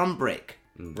little drum break,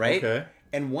 right? Okay.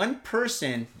 And one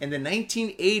person in the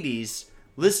 1980s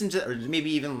listened to, or maybe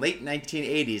even late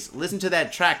 1980s, listened to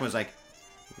that track and was like,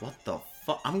 what the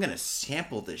fuck? I'm gonna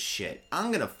sample this shit.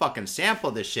 I'm gonna fucking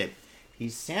sample this shit. He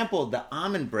sampled the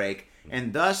almond break,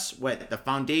 and thus what the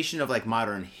foundation of like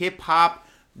modern hip hop,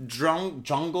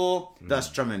 jungle, thus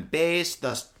drum and bass,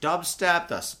 thus dubstep,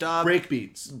 thus dub.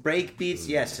 Breakbeats,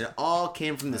 yes. It all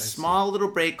came from the small little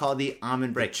break called the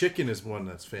almond break. Chicken is one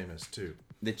that's famous too.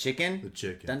 The chicken? The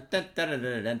chicken. Dun, dun, dun, dun,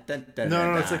 dun, dun, dun, dun, No,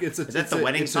 dun, it's like dun. it's a Is that the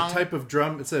wedding it's song? a type of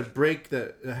drum. It's a break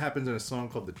that happens in a song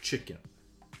called the chicken,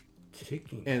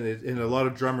 and a lot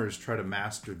of drummers try to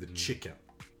master the chicken.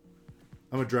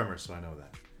 I'm a drummer, so I know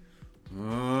that.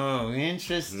 Oh,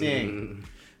 interesting.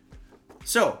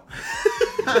 So,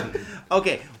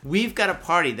 Okay, we've got a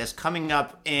party that's coming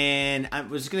up in, it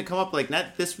was going to come up like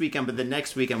not this weekend, but the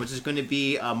next weekend, which is going to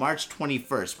be March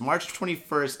 21st. March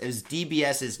 21st is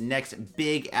DBS's next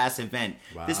big-ass event.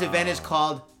 Wow. This event is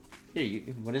called,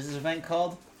 what is this event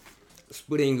called?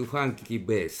 Spring Funky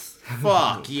Bass.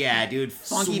 Fuck yeah, dude.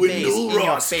 Funky bass in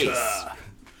your face.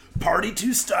 Party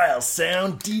 2 Style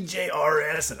Sound, DJ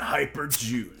RS, and Hyper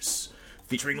Juice.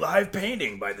 Featuring live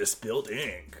painting by The Spilled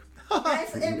Ink.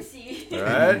 Nice MC. All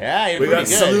right? Yeah, you're We got pretty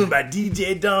good. Saloon by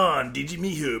DJ Don, DJ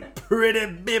Mihu, Pretty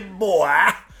Big Boy,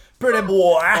 Pretty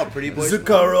Boy, Pretty Boy.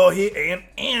 Zukarohi, and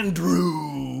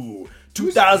Andrew.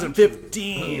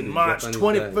 2015, March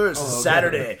 21st,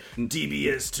 Saturday,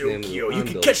 DBS Tokyo. You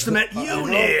can catch them at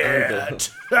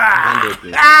Unit.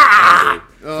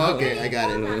 Okay, I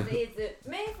got it. It's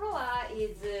main floor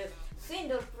is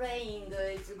swindle playing,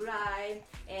 it's grind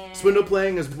and Swindle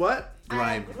playing is what?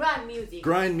 Grime. grind music.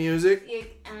 Grind music.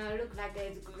 It look like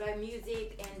it's grind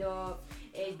music and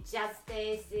jazz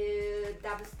taste,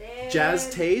 dubstep. Jazz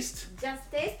taste? Jazz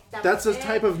taste. Dubstep. That's a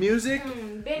type of music?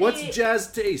 Very- What's jazz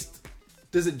taste?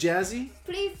 Does it jazzy?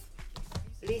 Please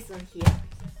listen here.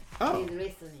 Oh, Please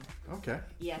listening. okay.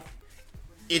 Yes.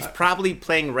 It's probably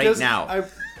playing right Because now.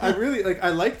 I really like. I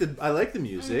like the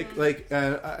music. Like,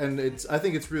 and I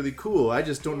think it's really cool. I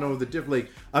just don't know the like.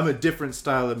 I'm a different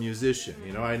style of musician.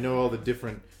 You know, I know all the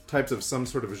different types of some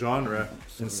sort of genre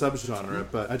and subgenre,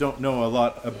 but I don't know a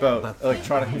lot about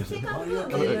electronic music. All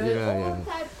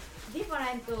type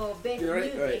different bass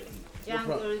music.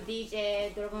 Jungle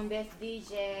DJ, drum and bass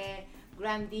DJ,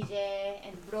 grime DJ,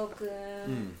 and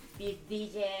broken beat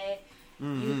DJ,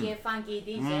 UK funky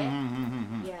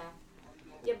DJ.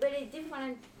 Yeah, very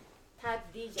different type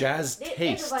DJ. Jazz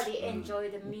taste. Everybody enjoy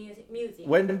the music.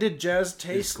 When did jazz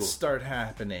taste cool. start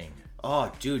happening?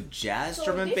 Oh, dude, jazz So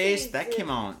drum and this bass, is, that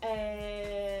came out. Do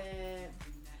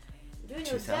you know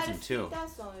 2002. That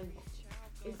song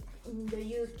is in the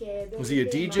UK. Was he a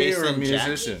very DJ or a Jason Jack-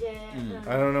 musician? DJ,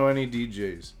 I don't know any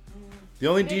DJs. The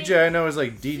only DJ I know is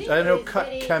like I know Cut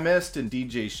Chemist and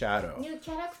DJ Shadow. New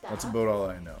character. That's about all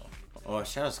I know. Oh,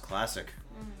 Shadow's classic.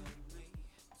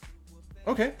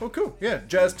 Okay, well, cool. Yeah,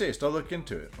 jazz taste. I'll look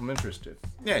into it. I'm interested.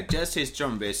 Yeah, jazz taste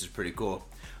drum and bass is pretty cool.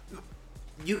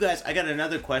 You guys, I got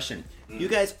another question. You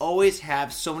guys always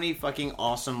have so many fucking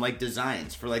awesome like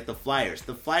designs for like the flyers.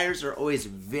 The flyers are always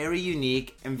very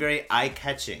unique and very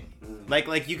eye-catching.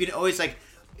 Like you can always like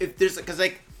if there's because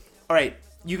like all right,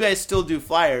 you guys still do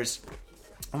flyers,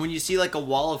 and when you see like a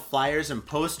wall of flyers and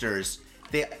posters,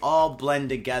 they all blend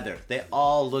together. They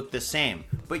all look the same.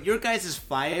 But your guys'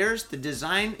 flyers, the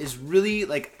design is really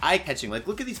like eye-catching. Like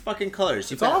look at these fucking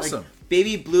colors. You've It's got, awesome. Like,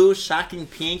 baby blue, shocking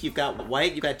pink. You've got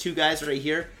white. You've got two guys right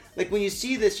here. Like when you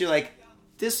see this, you're like,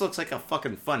 this looks like a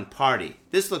fucking fun party.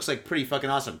 This looks like pretty fucking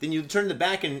awesome. Then you turn the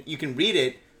back and you can read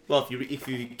it. Well, if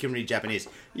you can read Japanese,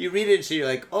 you read it, so you're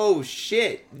like, oh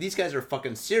shit, these guys are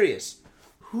fucking serious.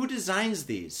 Who designs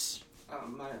these?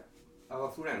 Our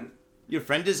friend. Your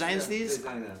friend designs these?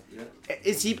 Designer. Yeah.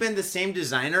 Is he been the same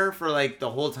designer for like the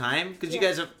whole time? Because you Yeah.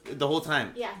 guys are the whole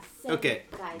time. Yeah. Same Okay.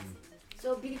 Guys.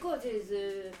 So because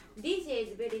DJ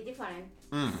is very different.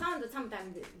 Sound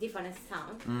sometimes different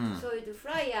sound. So the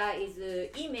flyer is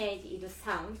image is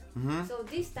sound. So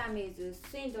this time is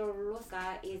Swindle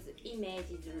Rosa is image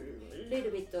is a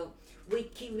little bit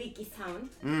wiki sound.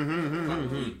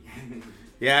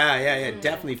 Yeah,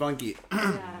 definitely funky.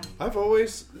 Yeah. I've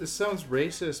always, this sounds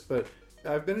racist, but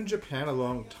I've been in Japan a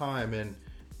long time, and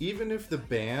even if the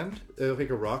band, like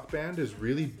a rock band, is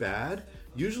really bad,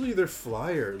 usually their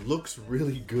flyer looks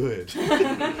really good. You know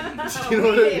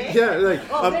what I mean? Yeah, like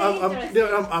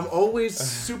I'm always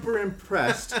super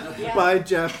impressed by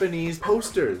Japanese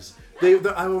posters.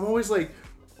 I'm always like,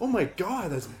 oh my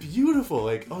god, that's beautiful!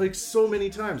 Like so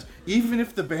many times, even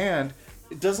if the band.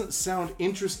 It doesn't sound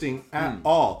interesting at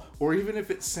all, or even if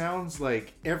it sounds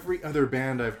like every other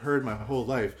band I've heard my whole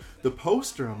life. The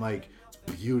poster, I'm like,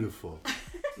 it's beautiful.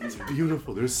 It's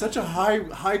beautiful. There's such a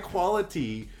high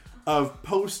quality of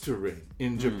postering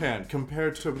in Japan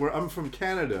compared to where I'm from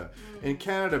Canada. In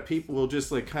Canada, people will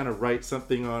just like kind of write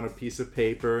something on a piece of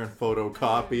paper and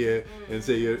photocopy it and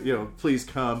say, you know, please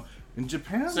come. In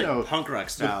Japan, It's like though, punk rock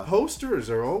the style. posters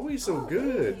are always so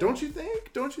good. Don't you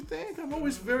think? Don't you think? I'm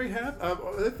always very happy. I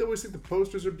always think the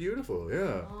posters are beautiful.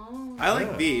 Yeah. I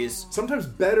like these. Sometimes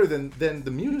better than the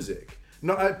music.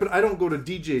 No, but I don't go to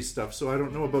DJ stuff, so I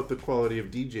don't know about the quality of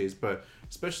DJs. But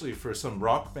especially for some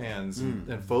rock bands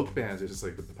and folk bands, it's just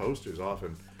like the posters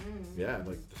often. Yeah,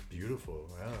 like it's beautiful.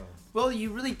 Wow. Well, you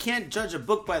really can't judge a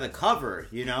book by the cover,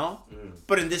 you know?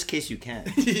 But in this case, you can.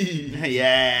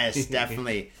 Yes,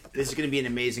 definitely. This is going to be an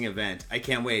amazing event. I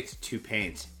can't wait to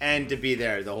paint and to be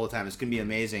there the whole time. It's going to be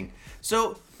amazing.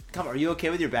 So, come on, are you okay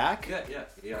with your back?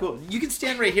 Yeah. Cool. You can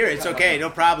stand right here. It's okay. No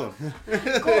problem. You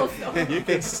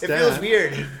can It stand. feels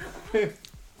weird.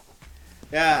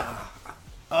 Yeah.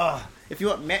 Oh, if you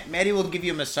want, Maddie will give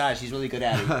you a massage. He's really good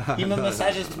at it. He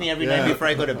massages me every night before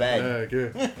I go to bed. Yeah,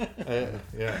 good.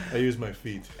 I use my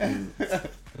feet.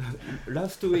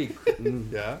 Last week,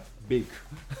 Yeah. big.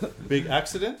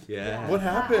 Accident? Yeah. What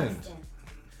happened?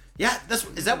 Yeah,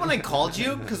 is that when I called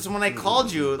you? Because when I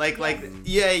called you,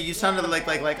 yeah, you sounded like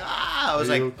I was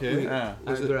Are you like, okay?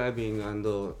 I'm driving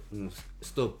and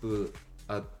stop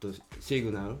at the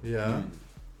signal. Yeah.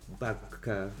 Back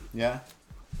car. yeah.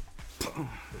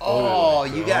 Oh,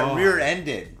 you got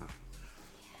rear-ended.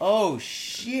 Oh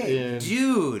shit, And,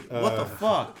 dude! What the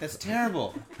fuck? That's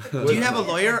terrible. Do you have a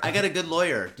lawyer? I got a good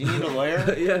lawyer. Do you need a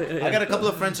lawyer? Yeah. I got a couple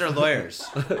of friends that are lawyers.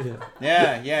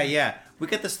 Yeah. We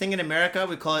got this thing in America.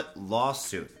 We call it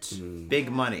lawsuit.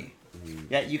 Big money.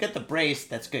 Yeah, you got the brace.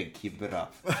 That's good. Keep it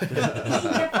up. In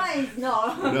Japan is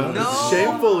no. No, No. It's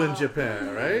shameful in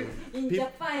Japan, right? In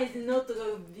Japan is not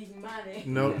big money.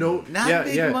 No. Not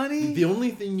big money? The only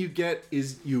thing you get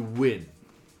is you win.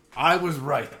 I was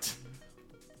right.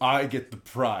 I get the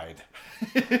pride.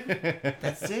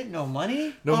 That's it. No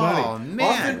money. No money. money. Oh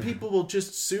man. Often people will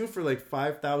just sue for like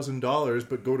 $5,000,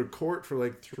 but go to court for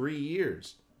like 3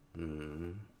 years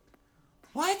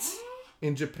What?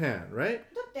 in Japan, right?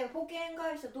 だって保険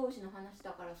会社同士の話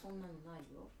だからそんなのな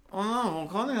いよ。 Oh no, わ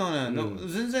かんないよね。No,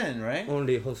 全然, right?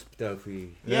 Only hospital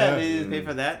fee. Yeah, Yeah. they pay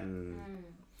for that.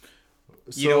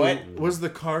 So You know what? was the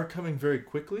car coming very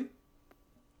quickly?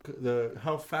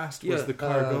 How fast was the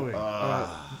car going?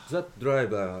 That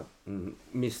driver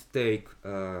mistake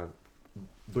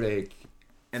brake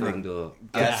And and,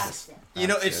 Yes. You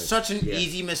know, it's such an Yeah.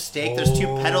 easy mistake. There's two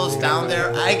pedals down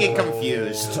there. I get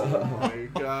confused. Oh my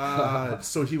god.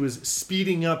 So he was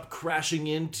speeding up, crashing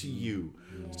into you.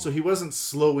 So he wasn't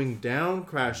slowing down,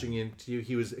 crashing into you.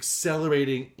 He was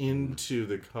accelerating into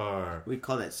the car. We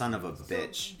call that son of a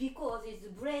bitch. Because its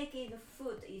braking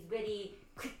foot is very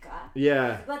quicker.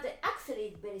 Yeah. But the axle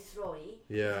is very slowly.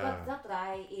 Yeah. But that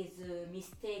guy is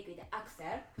mistake with the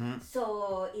axle.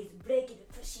 So it's braking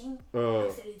pushing. Oh.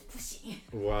 Axle is pushing.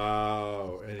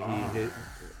 Wow. And he hit.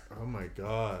 Oh my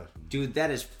god. Dude,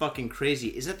 that is fucking crazy.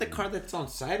 Is that the car that's on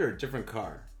side or a different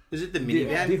car? Is it the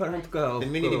minivan? different car. The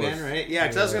of minivan, course. right? Yeah,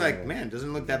 because I was gonna like, man,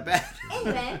 doesn't look that bad.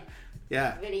 Anyway,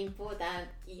 Yeah. very important.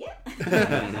 Yeah.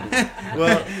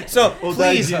 Well, So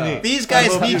please, Odaijini. these guys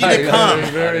I hope need you you to guys come.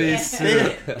 are very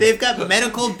soon. They've got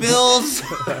medical bills.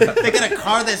 They got a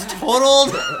car that's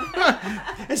totaled.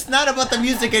 It's not about the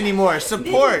music anymore.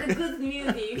 Support. This is good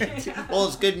music. Well,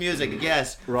 it's good music,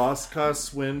 yes. Roska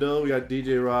Swindle. We got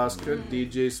DJ Roska,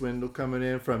 DJ Swindle coming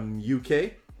in from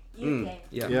UK. UK.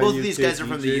 Yeah. Yeah. Both of these UK guys are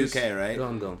from the DJs. UK, right?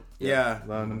 London. Yeah.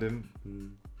 London.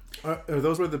 Are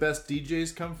those where the best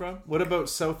DJs come from? What about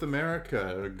South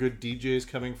America? Are good DJs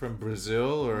coming from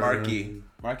Brazil or Marky.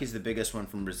 Marky's the biggest one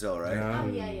from Brazil, right? Yeah. Oh,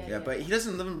 yeah. Yeah, but he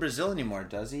doesn't live in Brazil anymore,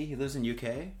 does he? He lives in UK?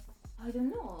 I don't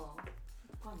know.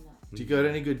 わかんない。 Do you got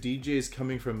any good DJs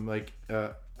coming from like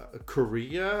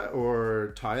Korea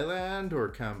or Thailand or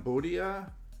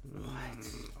Cambodia?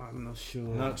 I'm not sure.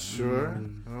 Not sure.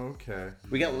 Okay.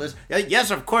 We got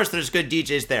yes, of course. There's good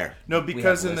DJs there. No,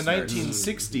 because in the listeners.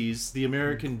 1960s, the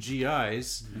American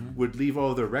GIs would leave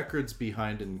all their records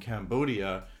behind in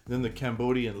Cambodia. Then the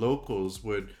Cambodian locals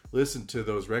would listen to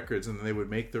those records, and then they would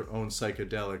make their own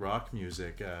psychedelic rock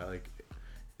music.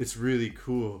 It's really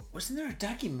cool. Wasn't there a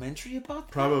documentary about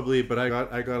that? Probably, but I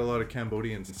got a lot of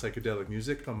Cambodian psychedelic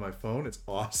music on my phone. It's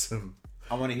awesome.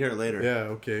 I want to hear it later.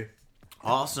 Yeah. Okay.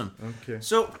 Awesome. Okay.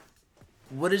 So,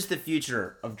 what is the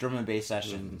future of drum and bass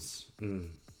sessions?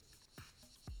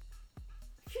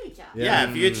 Future.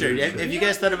 Yeah, future. Have you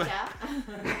guys thought about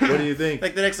What do you think?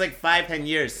 like the next 5-10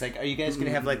 years? Like, are you guys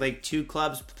gonna have like two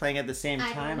clubs playing at the same I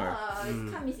don't time, know.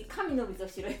 or It's 神のみぞ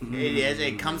知る。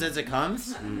it comes as it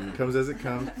comes? Comes as it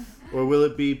comes, or will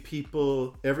it be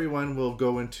people? Everyone will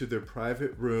go into their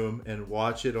private room and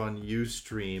watch it on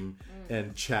UStream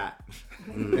and chat.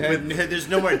 There's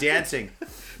no more dancing.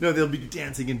 No, they'll be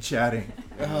dancing and chatting,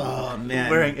 Oh man.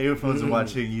 wearing earphones and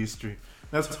watching UStream.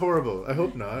 That's horrible. I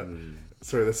hope not.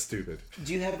 Sorry, that's stupid.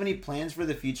 Do you have any plans for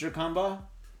the future, Kamba?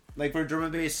 Like for drum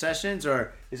and bass sessions,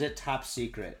 or is it top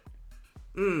secret?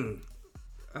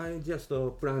 I just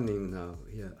planning now.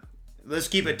 Yeah. Let's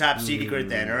keep it top secret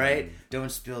then, all right?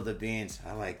 Don't spill the beans.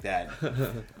 I like that.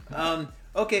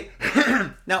 Okay.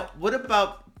 Now, what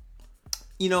about,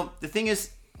 the thing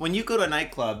is, when you go to a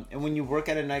nightclub and when you work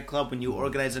at a nightclub, when you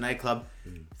organize a nightclub,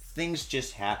 things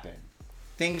just happen.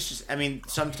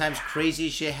 Sometimes crazy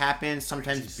shit happens.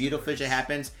 Sometimes beautiful shit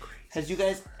happens. Have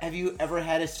you ever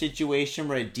had a situation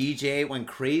where a DJ went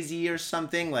crazy or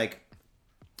something? Like,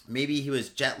 maybe he was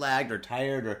jet lagged or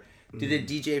tired, or did a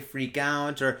DJ freak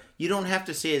out? Or you don't have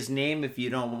to say his name if you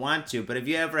don't want to, but have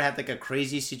you ever had like a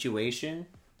crazy situation?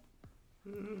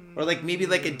 Or like maybe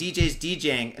like a DJ's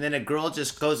DJing and then a girl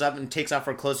just goes up and takes off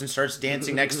her clothes and starts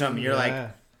dancing next to him and you're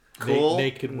like, cool.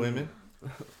 Naked women.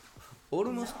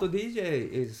 Almost the DJ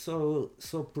is so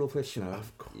professional.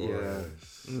 Of course.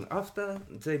 Yeah. After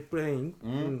they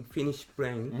finish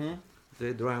playing,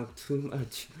 they drank too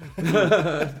much.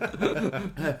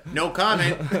 No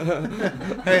comment.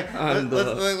 Hey,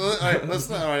 let's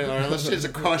change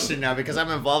the question now because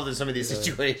I'm involved in some of these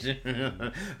situations.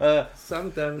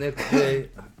 Sometimes next day,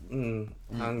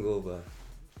 hangover.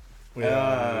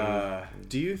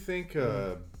 Do you think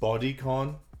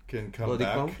bodycon can come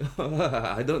back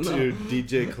I don't know. to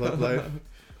DJ club life?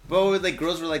 Well, like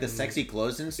girls with like the sexy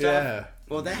clothes and stuff. Yeah.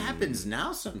 Well, that happens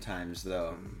now sometimes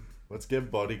though. Let's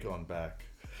get bodycon back.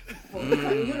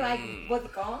 You like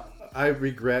bodycon? I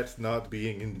regret not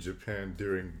being in Japan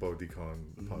during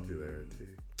bodycon popularity.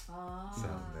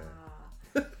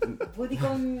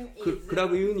 Bodycon is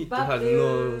Club unit has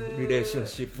no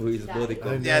relationship with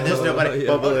bodycon. Yeah, there's nobody.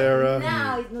 Bubble era.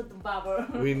 Now it's not bubble.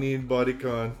 We need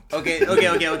bodycon. Okay. All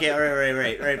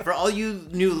right. For all you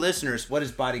new listeners, what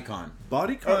is bodycon?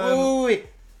 Bodycon. Wait.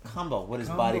 Combo, what is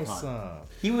bodycon? Combo-san.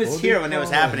 He was here when it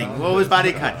was happening. What was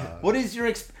bodycon? What is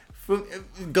your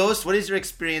Ghost? What is your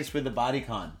experience with the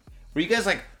bodycon? Were you guys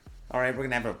like, all right, we're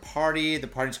gonna have a party. The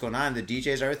party's going on. The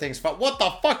DJs, everything's fun. What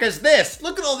the fuck is this?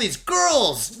 Look at all these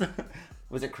girls.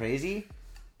 Was it crazy?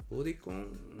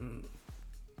 Bodycon,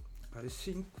 I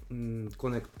think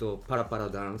connect to para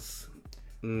dance.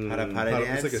 Para It's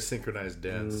dance. like a synchronized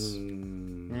dance.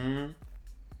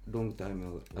 Long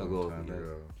time ago.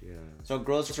 Yeah. So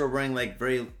girls are wearing like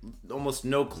almost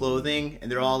no clothing,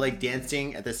 and they're all like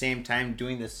dancing at the same time,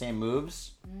 doing the same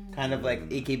moves, kind of like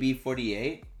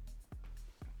AKB48.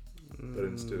 But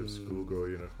instead of schoolgirl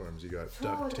uniforms, you got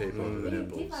duct tape over the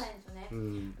nipples.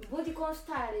 Different. Bodycon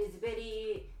style is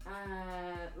very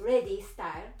ready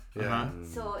style. Yeah.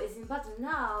 So but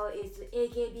now it's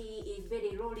AKB is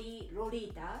very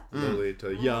Lolita.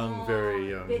 Lolita, young, very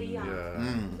young. Very young.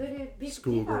 Yeah. Very big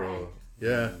Schoolgirl.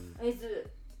 Yeah. It's,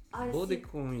 I think-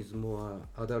 Bodycon is more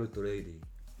adult lady.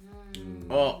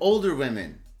 Older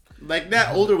women, like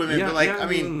not older women, but like I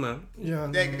mean, woman. Yeah.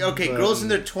 okay, girls in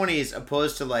their 20s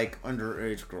opposed to like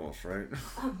underage girls, right?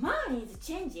 mine is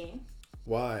changing.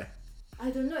 Why? I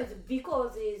don't know. It's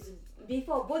because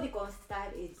before bodycon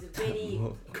style is very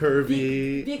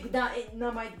Curvy. big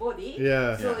dynamite body.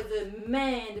 Yeah. So the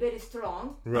man very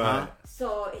strong. Right.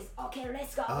 So it's okay.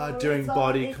 Let's go. During let's go,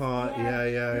 bodycon,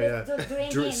 let's do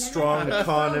drinking, strong and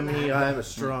economy. I am a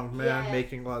strong man Yeah.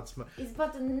 making lots of money.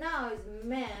 But now is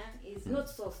man is not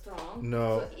so strong.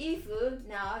 No. So if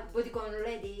now bodycon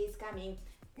lady is coming,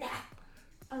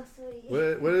 oh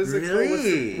sorry. What is it called?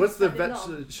 Really? What's the I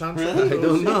don't vet?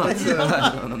 Really?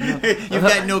 I don't know. You've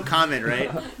got no comment,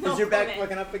 right? No Is your back comment.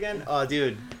 looking up again? Oh,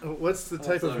 dude. What's the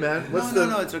type of man? No, What's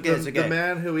no, it's okay, it's okay. The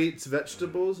man who eats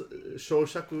vegetables.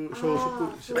 Shoshaku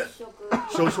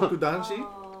danshi.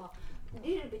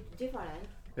 Little bit different.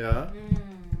 Yeah.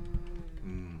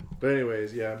 But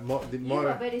anyways, yeah. You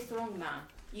are very strong man.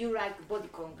 You like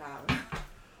bodycon girl.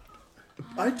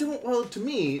 I don't. Well, to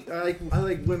me, I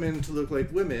like women to look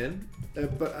like women,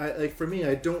 but for me,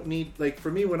 I don't need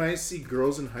for me when I see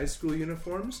girls in high school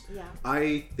uniforms, Yeah.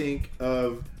 I think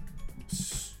of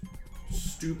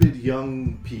stupid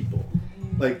young people.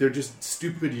 Like they're just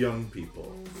stupid young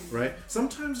people, right?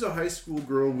 Sometimes a high school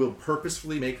girl will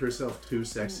purposefully make herself too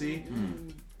sexy.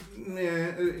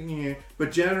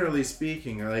 But generally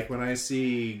speaking, like when I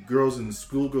see girls in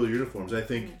schoolgirl uniforms, I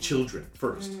think children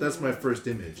first. That's my first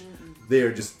image. They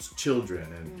are just children,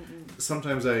 and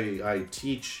sometimes I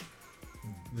teach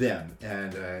them,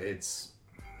 and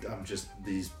I'm just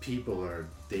these people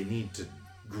they need to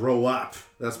grow up.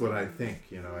 That's what I think,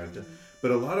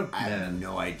 But a lot of I men, have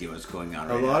no idea what's going on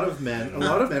a right lot now.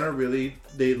 of men are really,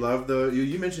 they love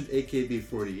you mentioned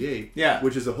AKB48, Yeah.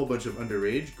 which is a whole bunch of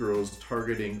underage girls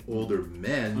targeting older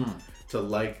men to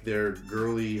like their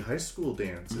girly high school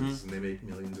dances, and they make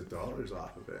millions of dollars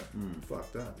off of it.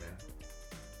 Fucked up, man.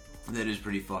 That is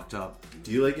pretty fucked up.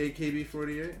 Do you like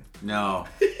AKB48? No.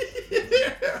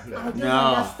 I don't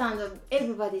understand.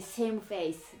 Everybody same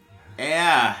face.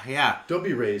 Yeah. Don't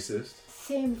be racist.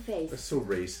 Same face. That's so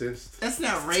racist. That's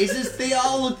not racist. They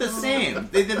all look the same.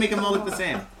 They make them all look the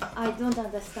same. I don't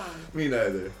understand. Me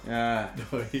neither.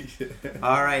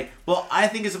 All right. Well, I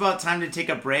think it's about time to take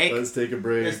a break. Let's take a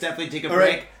break. Let's definitely take a All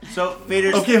break. right. So,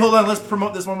 Faders. Okay, hold on. Let's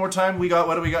promote this one more time.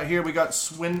 What do we got here? We got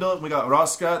Swindle. We got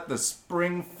Rosca, the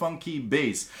Spring Funky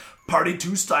Bass. Party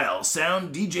 2 Style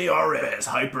Sound DJ RS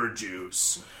Hyper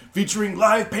Juice. Featuring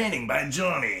live painting by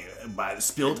Johnny by the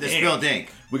Spilt Ink.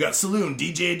 We got Saloon,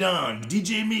 DJ Don,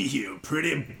 DJ Mihu,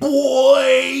 Pretty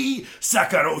Boy,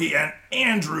 Sakarohi, and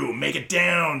Andrew. Make It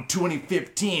Down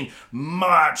 2015,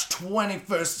 March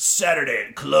 21st,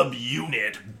 Saturday, Club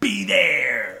Unit. Be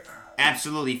there.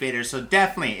 Absolutely, Faders. So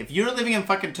definitely, if you're living in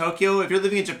fucking Tokyo, if you're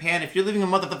living in Japan, if you're living in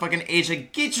motherfucking Asia,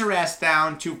 get your ass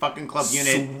down to fucking Club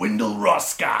Unit. Swindle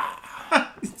Rosca.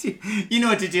 You know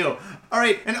what to do. All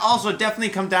right, and also definitely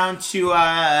come down to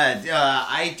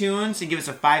iTunes and give us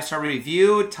a 5-star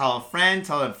review. Tell a friend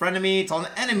of me, tell an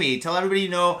enemy, tell everybody you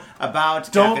know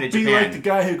about Don't Cafe de be Japan. like the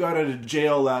guy who got out of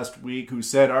jail last week who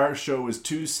said our show was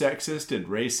too sexist and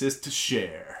racist to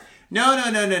share. No.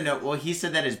 Well, he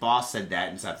said that his boss said that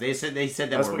and stuff. They said that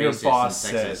That's we're what your racist boss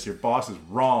and sexist. says. Your boss is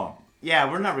wrong. Yeah,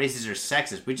 we're not racist or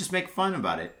sexist. We just make fun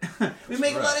about it. We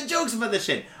make a lot of jokes about this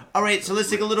shit. All right, so let's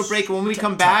take a little break. When we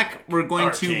come back, we're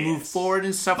going to move forward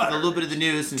and stuff with a little bit of the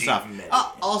news and stuff.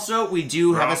 Also, we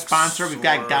do have a sponsor. We've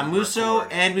got Gamuso,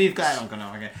 and we've got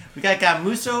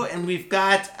Gamuso, and we've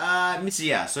got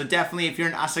Mitsuya. So definitely, if you're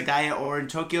in Asagaya or in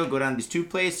Tokyo, go down to these two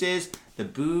places. The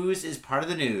booze is part of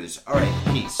the news. All right,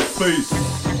 peace.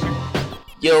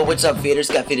 Yo, what's up,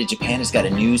 Faders? Cafe de Japan has got a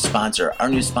new sponsor. Our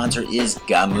new sponsor is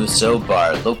Gamuso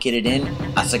Bar, located in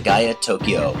Asagaya,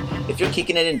 Tokyo. If you're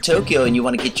kicking it in Tokyo and you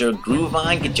want to get your groove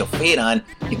on, get your fade on,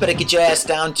 you better get your ass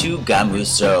down to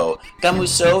Gamuso.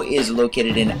 Gamuso is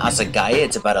located in Asagaya.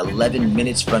 It's about 11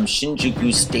 minutes from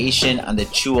Shinjuku Station on the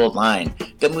Chuo line.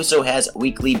 Gamuso has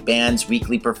weekly bands,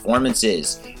 weekly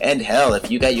performances. And hell,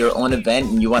 if you got your own event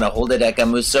and you want to hold it at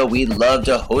Gamuso, we'd love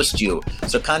to host you.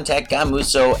 So contact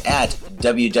Gamuso at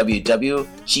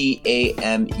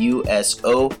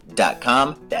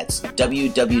www.gamuso.com. That's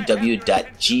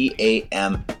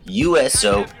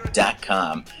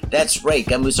www.gamuso.com. That's right,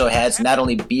 Gamuso has not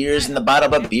only beers in the bottle,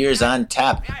 but beers on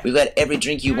tap. We've got every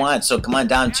drink you want, so come on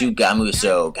down to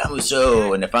Gamuso.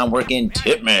 Gamuso, and if I'm working,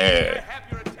 tip me.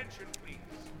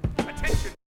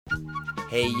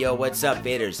 Hey, yo, what's up,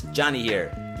 Faders? Johnny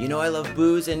here. You know I love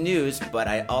booze and news, but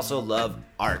I also love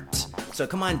art. So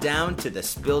come on down to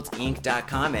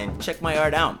thespiltink.com and check my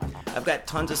art out. I've got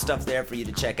tons of stuff there for you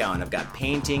to check out. And I've got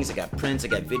paintings, I got prints, I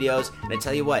got videos. And I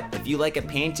tell you what, if you like a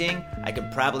painting, I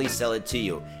could probably sell it to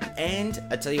you. And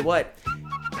I tell you what,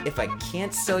 if I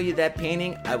can't sell you that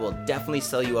painting, I will definitely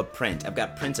sell you a print. I've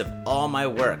got prints of all my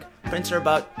work. Prints are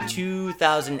about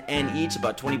 2,000 yen each,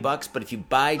 about $20, but if you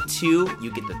buy two,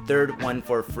 you get the third one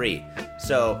for free.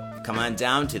 So come on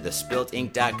down to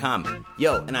thespiltink.com.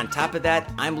 Yo, and on top of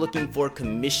that, I'm looking for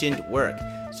commissioned work.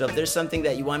 So if there's something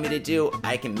that you want me to do,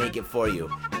 I can make it for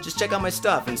you. Just check out my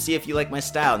stuff and see if you like my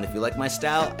style. And if you like my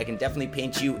style, I can definitely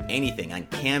paint you anything on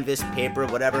canvas, paper,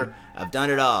 whatever. I've done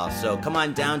it all. So come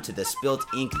on down to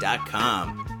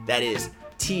thespiltink.com. That is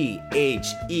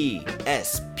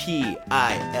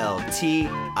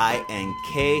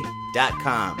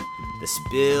THESPILTINK.com.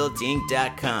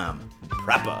 Thespiltink.com.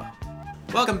 Proper.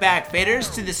 Welcome back,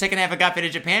 Faders, to the second half of Got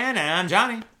Faded Japan, and I'm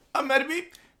Johnny. I'm Metabeat.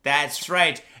 That's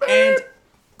right. And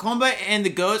Komba and the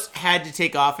Ghost had to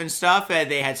take off and stuff.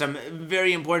 They had some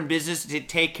very important business to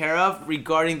take care of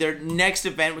regarding their next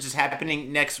event, which is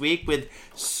happening next week with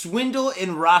Swindle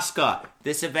in Rosca.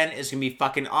 This event is going to be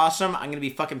fucking awesome. I'm going to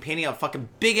be fucking painting a fucking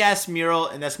big-ass mural,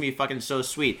 and that's going to be fucking so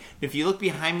sweet. If you look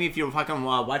behind me, if you're fucking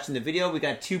watching the video, we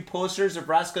got two posters of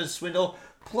Rosca's Swindle,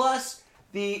 plus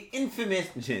the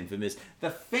the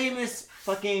famous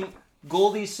fucking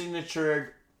Goldie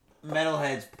signature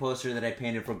Metalheads poster that I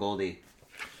painted for Goldie.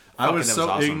 I was so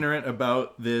awesome. ignorant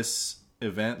about this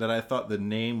event that I thought the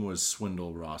name was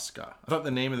Swindle Rosca. I thought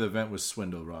the name of the event was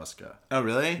Swindle Rosca, Oh,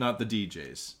 really? not the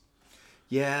DJs.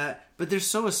 Yeah, but they're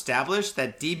so established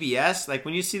that DBS, like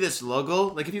when you see this logo,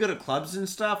 like if you go to clubs and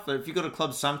stuff, or if you go to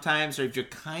clubs sometimes, or if you're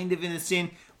kind of in the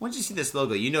scene, once you see this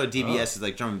logo, you know DBS is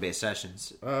like drum and bass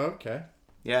sessions. Oh, okay.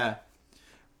 Yeah.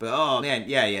 But oh man,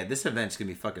 yeah, this event's gonna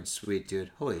be fucking sweet,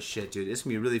 dude. Holy shit, dude. It's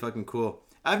gonna be really fucking cool.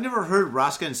 I've never heard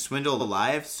Rosca and Swindle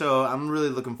live, so I'm really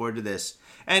looking forward to this.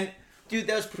 And Dude,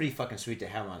 that was pretty fucking sweet to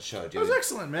have on the show, dude. That was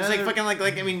excellent, man. It's like fucking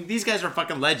like I mean, these guys are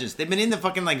fucking legends. They've been in the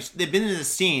fucking they've been in the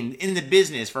scene, in the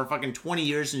business for fucking 20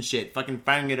 years and shit. Fucking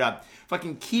firing it up,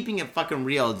 fucking keeping it fucking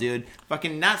real, dude.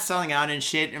 Fucking not selling out and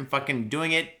shit, and fucking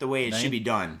doing it the way it should be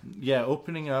done. Yeah,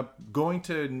 opening up, going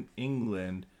to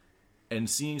England, and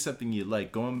seeing something you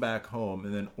like, going back home,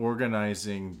 and then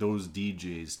organizing those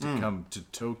DJs to come to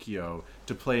Tokyo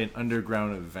to play an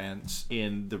underground event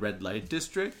in the red light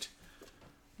district.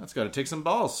 That's got to take some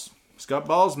balls. He's got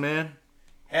balls, man.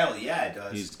 Hell yeah, it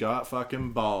does. He's got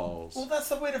fucking balls. Well, that's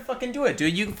the way to fucking do it,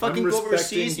 dude. You can fucking go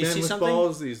overseas, you see something.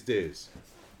 balls these days.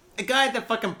 A guy that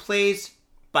fucking plays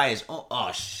by his own.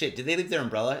 Oh shit! Did they leave their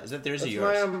umbrella? Is that theirs or That's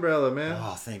yours? my umbrella, man.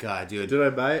 Oh, thank God, dude. Did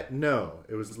I buy it? No,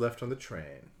 it was left on the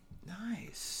train.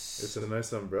 Nice. It's a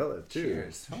nice umbrella too.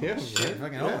 Cheers. Oh, Yeah, shit.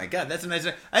 man. Fucking, oh my God, that's a nice.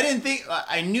 I didn't think.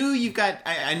 I knew you got.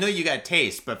 I know you got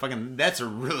taste, but fucking, that's a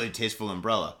really tasteful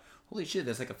umbrella. Holy shit,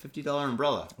 that's like a $50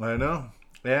 umbrella. I know,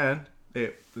 and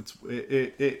it A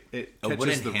catches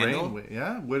wooden the handle? rain.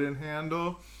 Yeah, wooden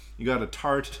handle. You got a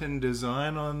tartan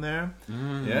design on there.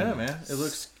 Yeah, man, it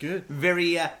looks good.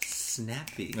 Very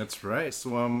snappy. That's right. So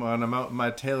when I'm out in my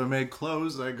tailor-made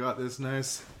clothes, I got this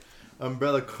nice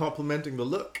umbrella complementing the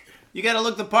look. You gotta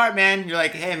look the part, man. You're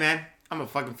like, hey, man, I'm a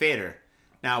fucking fader.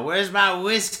 Now, where's my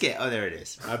whiskey? Oh, there it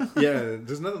is. Yeah,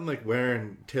 there's nothing like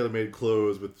wearing tailor-made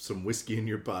clothes with some whiskey in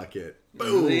your pocket.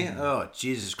 Boom. Really? Oh,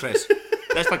 Jesus Christ.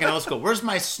 That's fucking old school. Where's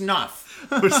my snuff?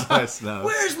 Where's my snuff?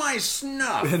 Where's my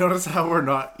snuff? Notice how we're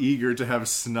not eager to have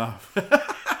snuff.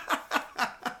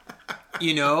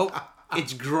 You know,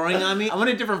 it's growing on me. I want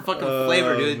a different fucking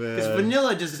flavor, dude. Because man.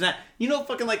 vanilla does not. You know,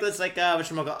 fucking like that's like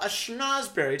whatchamacallit, a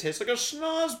schnozberry tastes like a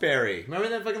schnozberry. Remember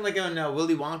that fucking like on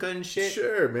Willy Wonka and shit?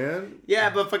 Sure, man. Yeah,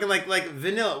 but fucking like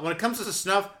vanilla. When it comes to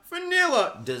snuff,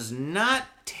 vanilla does not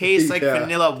taste like Yeah.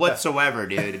 vanilla whatsoever,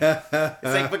 dude. It's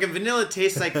like fucking vanilla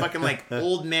tastes like fucking like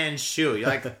old man's shoe. You're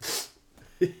like,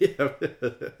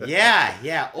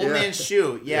 yeah, old man's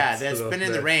shoe. Yeah, Yes, that's old been in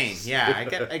the man's rain.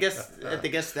 Yeah, I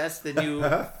guess that's the new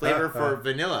flavor for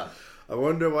vanilla. I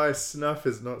wonder why snuff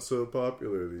is not so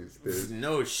popular these days.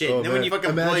 No shit. Oh, And then when man. you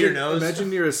fucking blow your nose.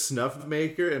 Imagine you're a snuff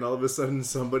maker and all of a sudden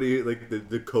somebody, like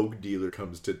the coke dealer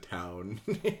comes to town.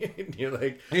 And you're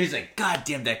like, And he's like, God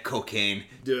damn that cocaine.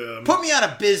 Damn. Put me out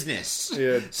of business.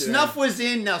 Yeah, Snuff was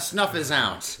in, now snuff is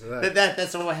out. Right.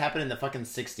 That's what happened in the fucking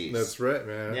 60s. that's right,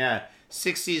 man. Yeah.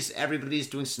 60s, everybody's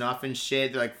doing snuff and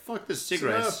shit. They're like, fuck this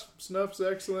cigarettes. Snuff's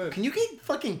excellent. Can you get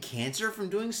fucking cancer from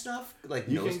doing snuff? Like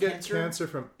You nose can get cancer? cancer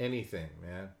from anything,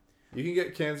 man. You can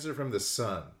get cancer from the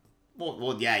sun.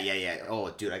 Well, yeah. Oh,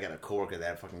 dude, I got a coworker that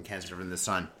had fucking cancer from the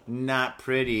sun. Not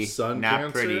pretty. Sun Not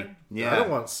cancer? pretty. Yeah. I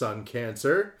don't want sun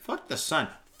cancer. Fuck the sun.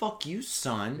 Fuck you,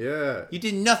 sun. Yeah. You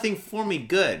did nothing for me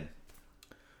good.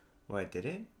 What, did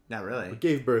it? Not really.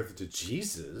 Gave birth to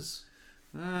Jesus.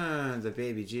 The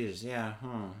baby Jesus. Yeah.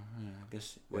 I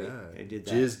guess. Wait, I did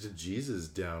that. Jizzed Jesus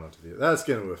down onto the... That's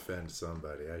going to offend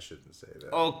somebody. I shouldn't say that.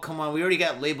 Oh, come on. We already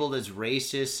got labeled as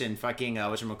racist and fucking,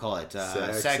 whatchamacallit,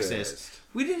 sexist.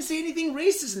 We didn't say anything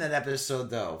racist in that episode,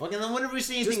 though. Fucking, whenever we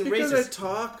say anything Just because racist. I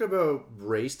talk about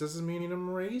race doesn't mean I'm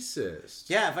racist.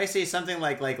 Yeah, if I say something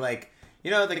like, you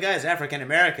know, the guy's African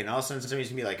American, all of a sudden somebody's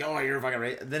gonna be like, oh, you're fucking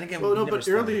racist. Then again, Well, we no, never but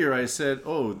spoke. earlier I said,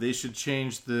 oh, they should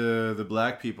change the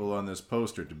black people on this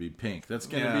poster to be pink. That's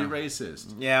going to Yeah. be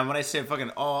racist. Yeah, when I said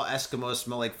fucking all Eskimos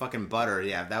smell like fucking butter,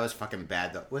 yeah, that was fucking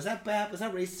bad, though. Was that bad? Was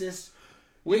that racist?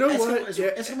 Wait, know Eskimo, what? Is Yeah.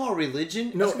 Eskimo a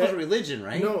religion? No, Eskimo's a religion,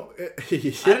 right? No.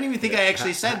 I don't even think I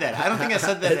actually said that. I don't think I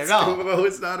said that at all. Eskimo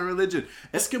is not a religion.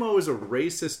 Eskimo is a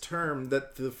racist term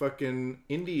that the fucking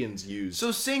Indians use.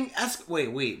 So sing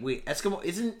wait. Eskimo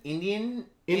isn't Indian?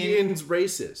 Indians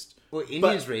racist. Well,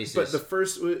 Indians racist. But the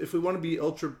first, if we want to be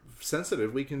ultra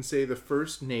sensitive, we can say the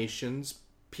First Nations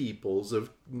peoples of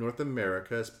North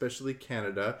America, especially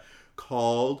Canada,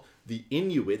 called the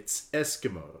Inuits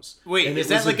Eskimos. Wait, And is it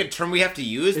that was like a term we have to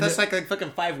use? That's it- like fucking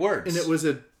 5 words. And it was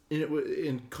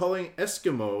in calling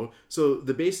Eskimo. So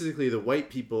basically the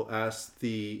white people asked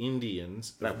the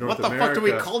Indians of Like, North what the America, fuck do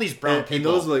we call these brown and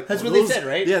people? those like That's oh, what they those- said,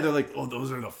 right? Yeah, they're like, oh,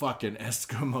 those are the fucking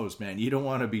Eskimos, man. You don't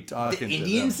want to be talking. The to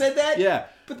Indians them. said that? Yeah.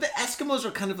 But the Eskimos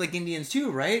are kind of like Indians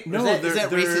too, right? Or No, is that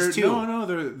racist too? No,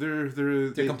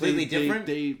 they're completely different?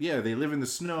 They live in the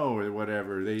snow or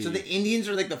whatever. So the Indians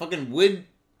are like the fucking wood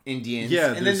Indians,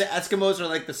 Yeah, and then the there's- Eskimos are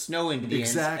like the snow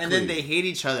Indians, Exactly. and then they hate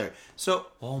each other. So,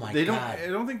 oh my They don't. god, I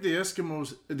don't think the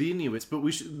Eskimos, the Inuits, but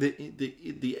we should.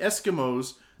 The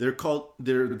Eskimos. They're called.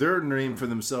 Their name for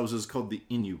themselves is called the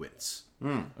Inuits.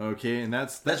 Okay, and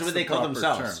that's what the they call proper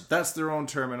themselves. That's their own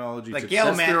terminology. like to- yo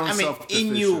that's man, their own I'm an self-definition.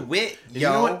 Inuit, And you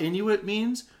know yo. what Inuit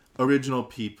means? original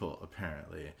people,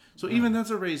 apparently. So even that's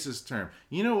a racist term.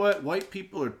 You know what? White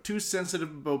people are too sensitive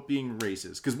about being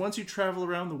racist. Because once you travel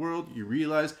around the world, you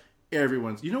realize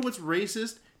everyone's... You know what's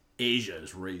racist? Asia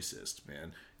is racist,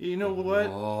 man. You know what?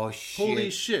 Oh, shit. Holy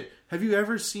shit. Have you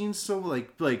ever seen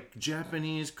like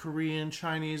Japanese, Korean,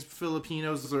 Chinese,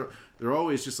 Filipinos? They're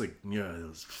always just like, yeah,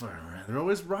 they're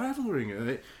always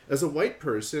rivaling as a white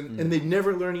person, and they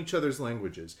never learn each other's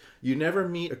languages. You never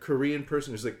meet a Korean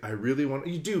person who's like, I really want...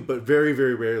 You do, but very,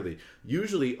 very rarely.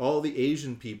 Usually, all the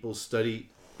Asian people study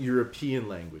European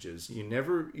languages. You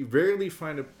rarely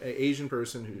find an Asian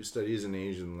person who studies an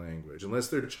Asian language, unless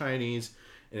they're Chinese,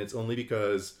 and it's only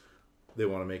because they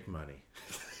want to make money.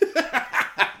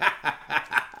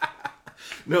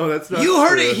 No, that's not. You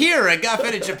heard true. it here at Got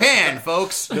Fed in Japan,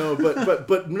 folks. No, but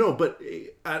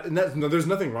there's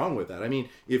nothing wrong with that. I mean,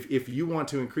 if you want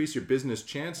to increase your business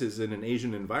chances in an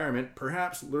Asian environment,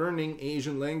 perhaps learning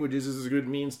Asian languages is a good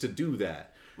means to do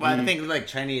that. Well, I think like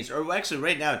Chinese, or actually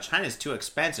right now China's too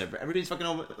expensive. Everybody's fucking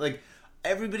over. Like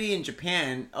everybody in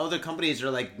Japan, other companies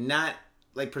are like not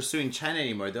like pursuing China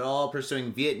anymore. They're all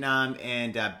pursuing Vietnam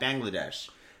and Bangladesh.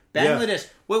 Bangladesh,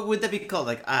 what would that be called?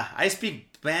 Like I speak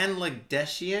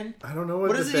Bangladeshian. I don't know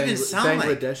what does it even sound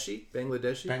like.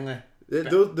 Bangladeshi.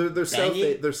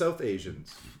 They're South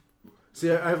Asians. See,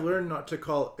 I've learned not to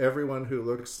call everyone who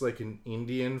looks like an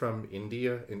Indian from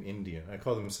India an Indian. I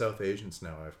call them South Asians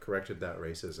now. I've corrected that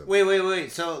racism. Wait.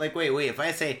 So, like, wait. If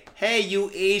I say, hey, you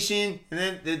Asian,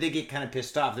 and then they get kind of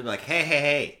pissed off. They'll be like,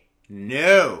 hey.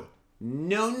 No.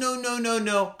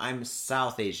 I'm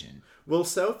South Asian. Well,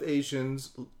 South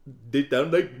Asians, they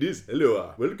sound like this.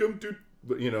 Hello, welcome to...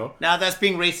 You know. Now that's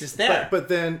being racist there. But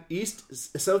then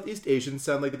Southeast Asians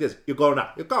sound like this. You go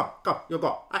now. You go. How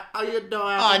you doing?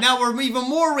 Oh, now we're even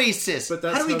more racist. But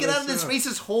that's how do we get out of sound. this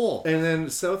racist hole? And then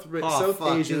South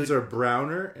Asians dude. are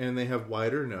browner and they have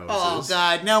wider noses. Oh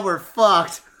God, now we're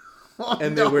fucked.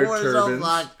 And they wear turbans.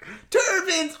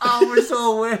 Turbans! Oh, we're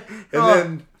so weird. And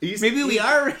then maybe we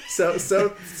are.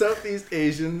 Southeast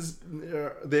Asians,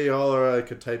 they all are like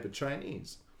a type of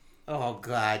Chinese. Oh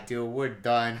God, dude, we're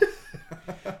done.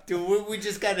 Dude, we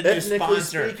just got a new Ethnically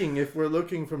sponsor. speaking, if we're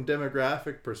looking from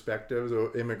demographic perspectives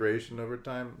or immigration over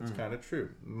time, it's kind of true.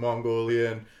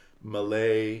 Mongolian,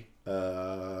 Malay,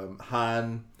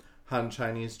 Han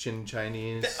Chinese, Chin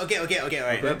Chinese. Okay, all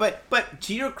right. Okay. But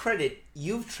to your credit,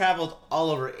 you've traveled all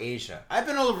over Asia. I've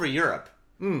been all over Europe.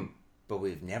 But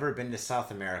we've never been to South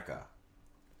America.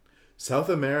 South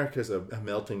America's a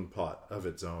melting pot of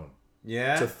its own.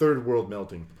 Yeah? It's a third world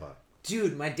melting pot.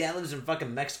 Dude, my dad lives in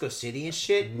fucking Mexico City and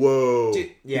shit. Whoa.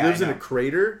 Dude, yeah, he lives in a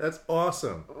crater? That's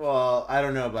awesome. Well, I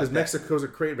don't know about that. Because Mexico's a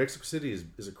crater. Mexico City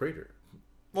is a crater.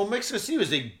 Well, Mexico City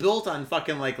was like built on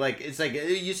fucking like it's like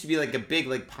it used to be like a big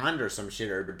like pond or some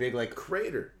shit or a big like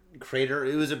Crater.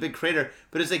 It was a big crater,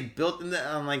 but it's like built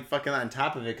on like fucking on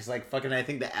top of it because like fucking I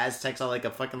think the Aztecs saw like a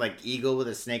fucking like eagle with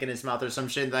a snake in its mouth or some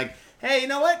shit. Like, hey, you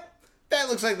know what? That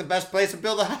looks like the best place to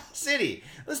build a city.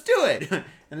 Let's do it.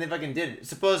 And they fucking did it.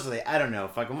 Supposedly. I don't know.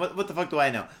 Fucking, what the fuck do I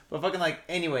know? But fucking like,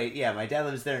 anyway, yeah, my dad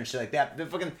lives there and shit like that.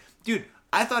 But fucking, dude,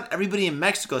 I thought everybody in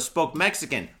Mexico spoke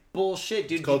Mexican. Bullshit,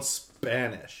 dude. It's called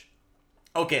Spanish.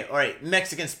 Okay, alright,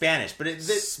 Mexican Spanish. But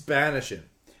Spanishing.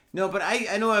 No, but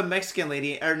I know a Mexican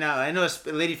lady, or no, I know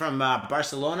a lady from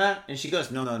Barcelona, and she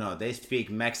goes, no, they speak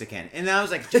Mexican. And I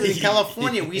was like, dude, in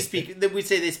California, we say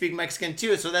they speak Mexican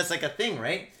too, so that's like a thing,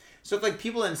 right? So if like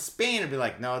people in Spain would be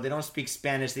like, no, they don't speak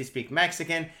Spanish, they speak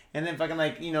Mexican. And then fucking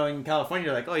like, you know, in California,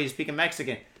 you're like, oh, you speak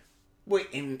Mexican. Wait,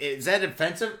 is that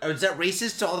offensive? Or is that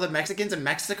racist to all the Mexicans in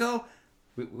Mexico?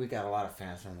 We got a lot of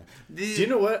fans from there. Do you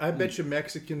know what? I bet you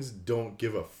Mexicans don't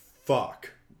give a fuck.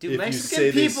 Dude,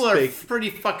 Mexican people are pretty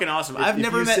fucking awesome. I've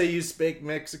never met... If you say you speak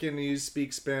Mexican and you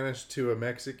speak Spanish to a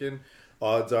Mexican,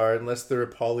 odds are, unless they're a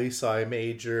poli-sci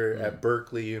major at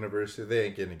Berkeley University, they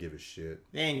ain't gonna give a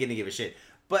shit.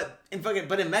 But in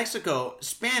Mexico,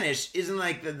 Spanish isn't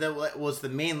like it's the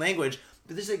main language,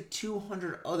 but there's like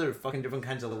 200 other fucking different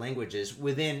kinds of languages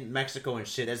within Mexico and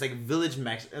shit. There's like village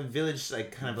Mexican.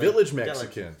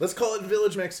 Let's call it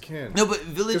village Mexican. No, but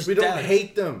village because we don't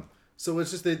hate them. So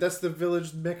it's just that's the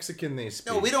village Mexican they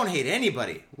speak. No, we don't hate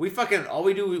anybody. We fucking all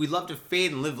we do we love to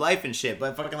fade and live life and shit.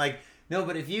 But fucking like no,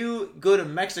 but if you go to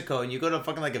Mexico and you go to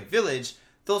fucking like a village.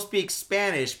 they'll speak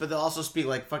Spanish, but they'll also speak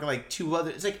like fucking like two other.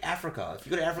 It's like Africa. If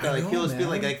you go to Africa, I like know, people speak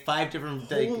man. like 5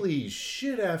 different. Like, Holy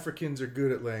shit, Africans are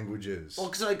good at languages. well,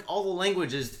 because like all the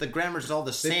languages, the grammar's all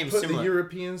the They same, put similar. the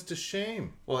Europeans to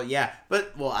shame. Well, yeah,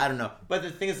 but I don't know. But the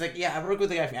thing is, like, yeah, I work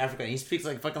with a guy from Africa, and he speaks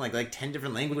like fucking like 10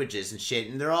 different languages and shit,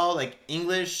 and they're all like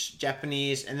English,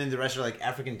 Japanese, and then the rest are like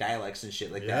African dialects and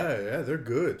shit like that. Yeah, they're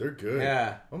good. They're good.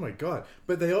 Yeah. Oh my god.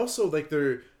 But they also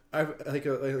I've like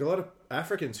a lot of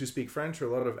Africans who speak French, or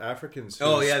a lot of Africans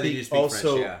who they do speak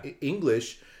also French, yeah.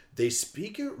 English. They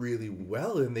speak it really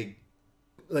well, and they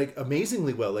like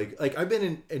amazingly well. Like I've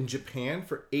been in Japan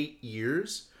for 8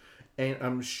 years, and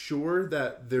I'm sure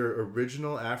that their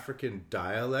original African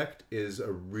dialect is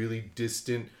a really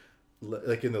distant,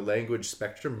 like in the language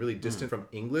spectrum, really distant from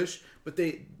English. But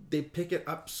they pick it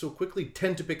up so quickly,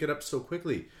 tend to pick it up so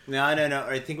quickly. No. All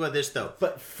right, think about this though.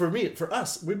 But for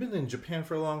us, we've been in Japan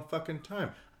for a long fucking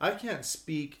time. I can't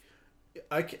speak.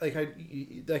 I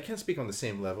can't speak on the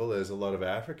same level as a lot of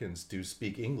Africans do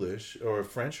speak English or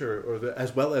French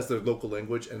as well as their local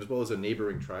language, and as well as a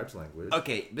neighboring tribe's language.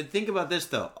 Okay, but think about this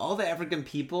though. All the African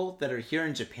people that are here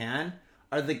in Japan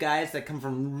are the guys that come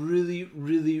from really,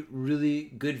 really, really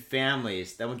good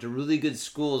families that went to really good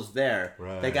schools there.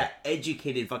 Right. That got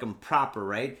educated fucking proper,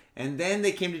 right? And then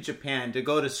they came to Japan to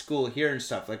go to school here and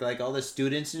stuff. Like all the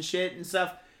students and shit and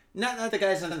stuff. Not the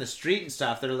guys on the street and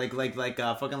stuff that are like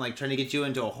fucking like trying to get you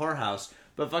into a whorehouse.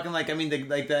 But fucking like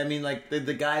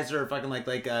the guys that are fucking like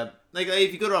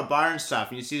if you go to a bar and stuff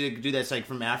and you see the dude that's like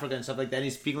from Africa and stuff like that, and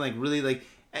he's speaking like really like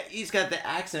he's got the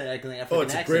accent, like African accent. Oh,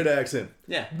 it's a great accent.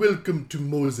 Yeah. Welcome to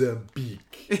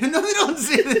Mozambique. No, they don't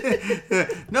say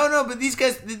that. No, but these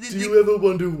guys. Do you ever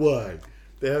wonder why?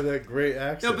 They have that great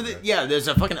accent. No, but there's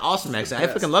a fucking awesome accent. I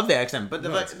fucking love the accent. But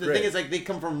the it's thing great. is, like, they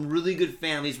come from really good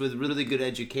families with really good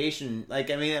education.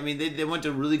 Like, I mean, they went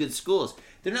to really good schools.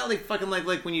 They're not like fucking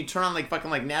like when you turn on like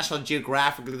fucking like National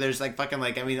Geographic. There's like fucking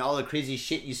like all the crazy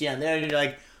shit you see on there, and you're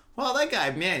like, well, that guy,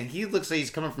 man, he looks like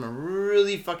he's coming from a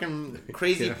really fucking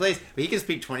crazy place, but he can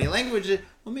speak 20 languages.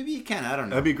 Well, maybe he can. I don't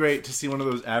know. That'd be great to see one of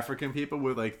those African people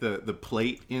with like the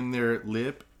plate in their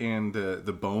lip and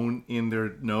the bone in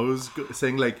their nose,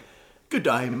 saying like, "Good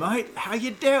day, mate. How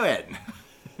you doing?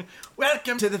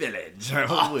 Welcome to the village."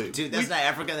 Oh, dude, that's not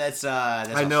Africa. That's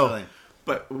I know. Australian.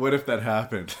 But what if that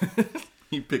happened?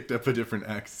 He picked up a different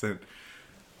accent.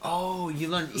 Oh, you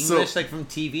learned English So- like from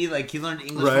TV? Like you learned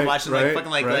English Right, from watching like right,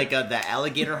 fucking like right. the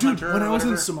Alligator Dude, Hunter? when or I was in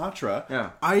whatever? Sumatra, Yeah.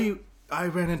 I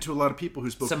ran into a lot of people who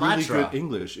spoke Sumatra. really good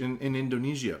English in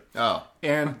Indonesia. Oh.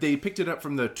 And they picked it up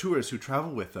from the tourists who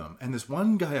travel with them. And this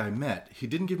one guy I met, he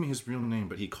didn't give me his real name,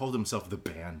 but he called himself the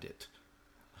Bandit.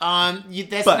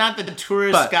 That's But- not the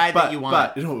tourist guy that you want.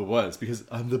 But, you know, it was, because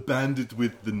I'm the bandit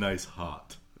with the nice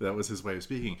heart. That was his way of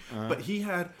speaking. But he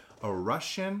had a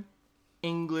Russian,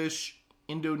 English,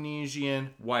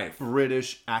 Indonesian, Wife.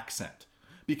 British accent.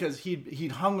 Because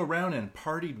he'd hung around and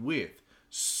partied with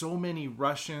so many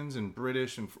Russians and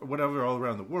British and whatever all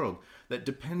around the world, that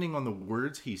depending on the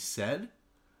words he said,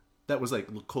 that was like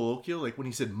colloquial. Like when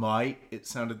he said "mate," it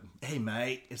sounded "hey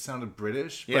mate," it sounded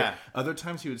British. Yeah. But other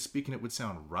times he would speak and it would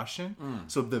sound Russian.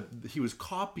 So he was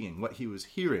copying what he was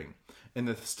hearing, and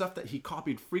the stuff that he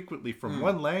copied frequently from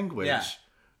one language Yeah.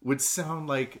 would sound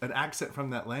like an accent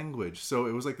from that language. So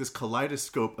it was like this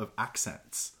kaleidoscope of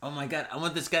accents. Oh my god, I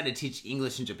want this guy to teach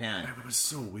English in Japan. It was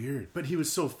so weird, but he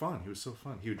was so fun. He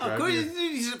would Oh, drive cool. me.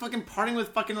 He's fucking partying with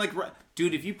fucking like,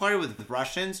 dude. If you party with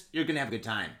Russians, you're gonna have a good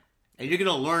time, and you're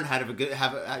gonna learn how to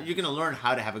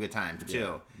have a good time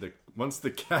too. Once the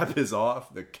cap is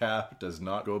off, the cap does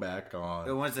not go back on.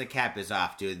 But once the cap is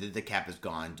off, dude, the cap is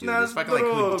gone, dude. It's fucking like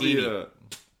Houdini.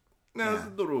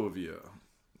 Nazdorovia.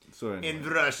 So anyway. In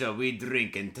Russia, we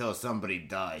drink until somebody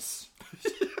dies.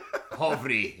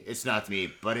 Hopefully, it's not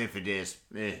me, but if it is,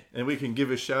 And we can give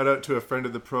a shout out to a friend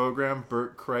of the program,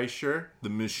 Bert Kreischer, The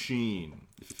Machine.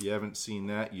 If you haven't seen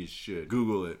that, you should.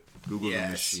 Google it. Google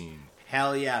Yes. The Machine.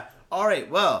 Hell yeah. All right,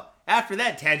 well, after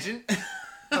that tangent,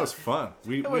 That was fun.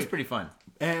 it was pretty fun.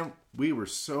 And we were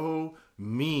so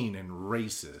mean and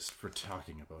racist for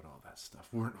talking about all that stuff,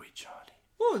 weren't we, Johnny?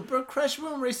 Oh, bro, Crush, we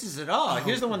weren't racist at all.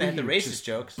 Here's the one that had the We racist just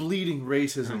jokes. Bleeding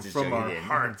racism just from joking, our dude.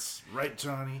 hearts. Right,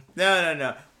 Johnny?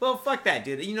 No. Well, fuck that,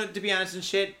 dude. You know, to be honest and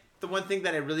shit, the one thing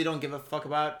that I really don't give a fuck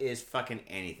about is fucking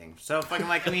anything. So fucking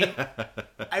like, I mean,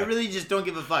 I really just don't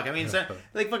give a fuck. I mean, so,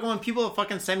 like fucking when people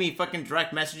fucking send me fucking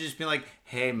direct messages being like,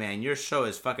 hey man, your show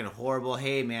is fucking horrible.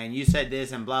 Hey man, you said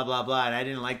this and blah, blah, blah, and I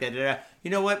didn't like that. Da, da.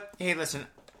 You know what? Hey, listen,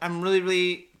 I'm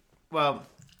really, well,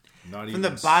 Not from the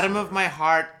even bottom of my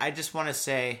heart, I just want to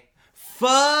say,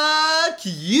 fuck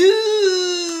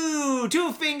you!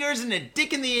 Two fingers and a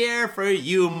dick in the air for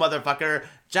you, motherfucker.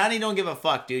 Johnny don't give a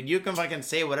fuck, dude. You can fucking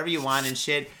say whatever you want and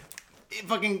shit.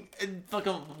 Fucking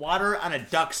water on a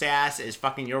duck's ass is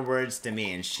fucking your words to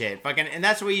me and shit. Fucking, and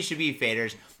that's where you should be,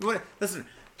 faders. Listen,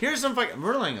 here's some fucking.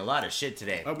 We're learning a lot of shit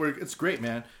today. It's great,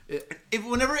 man. If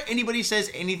whenever anybody says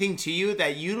anything to you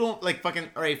that you don't like,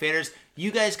 fucking, all right, faders,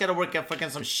 you guys gotta work at fucking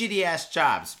some shitty ass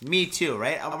jobs. Me too,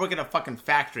 right? I work at a fucking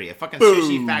factory, a fucking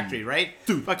sushi factory, right?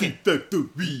 Fucking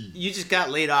factory. You just got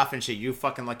laid off and shit. You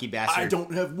fucking lucky bastard. I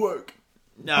don't have work.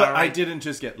 No, but right? I didn't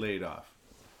just get laid off.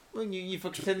 Well, you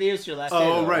fucking said this your last day.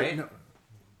 Oh, though, right. No.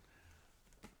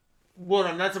 What,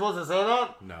 I'm not supposed to say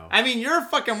that? No. I mean, you're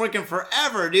fucking working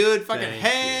forever, dude. Fucking Thank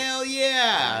hell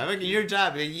yeah. Fucking your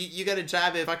job. You got a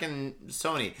job at fucking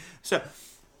Sony. So,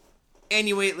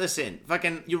 anyway, listen.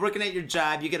 Fucking, you're working at your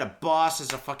job. You get a boss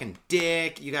that's a fucking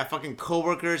dick. You got fucking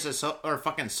coworkers or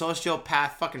fucking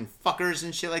sociopath fucking fuckers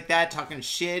and shit like that. Talking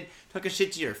shit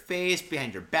to your face,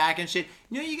 behind your back and shit.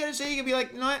 You know what you gotta say? You gotta be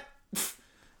like, you know what?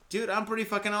 Dude, I'm pretty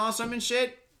fucking awesome and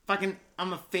shit. Fucking,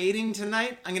 I'm a fading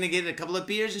tonight. I'm gonna get a couple of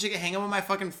beers and shit, hang out with my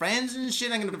fucking friends and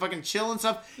shit. I'm gonna fucking chill and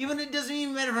stuff. Even it doesn't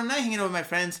even matter if I'm not hanging out with my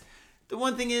friends. The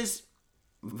one thing is,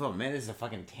 oh man, this is a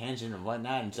fucking tangent and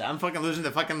whatnot. And I'm fucking losing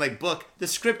the fucking like book. The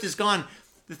script is gone.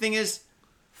 The thing is,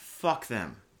 fuck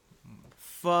them.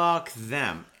 Fuck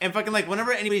them. And fucking like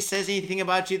whenever anybody says anything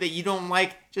about you that you don't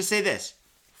like, just say this.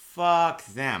 Fuck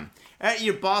them.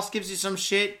 Your boss gives you some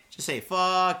shit, just say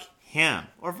fuck him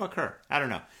or fuck her. I don't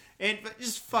know. And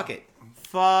just fuck it.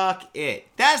 Fuck it.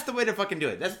 That's the way to fucking do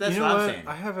it. That's what I'm saying.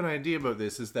 I have an idea about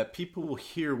this, is that people will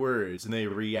hear words and they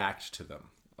react to them.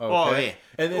 Okay? Oh, yeah.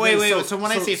 And wait. So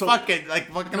when I say fuck it,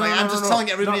 like, fucking, I'm just telling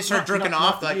everybody to start jerking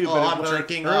off. Like, I'm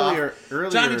jerking off.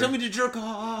 Earlier, Johnny, tell me to jerk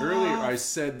off. Earlier, I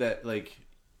said that, like,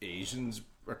 Asians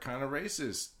are kind of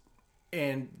racist.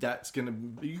 And that's gonna.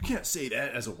 You can't say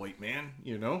that as a white man,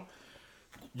 you know?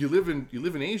 You live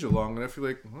in Asia long enough, you're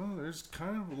like, well, there's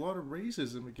kind of a lot of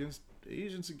racism against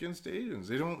Asians.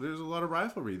 There's a lot of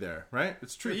rivalry there, right?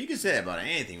 It's true. Well, you can say that about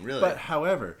anything, really. But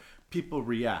however, people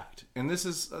react. And this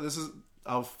is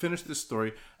I'll finish this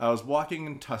story. I was walking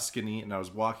in Tuscany, and I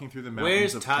was walking through the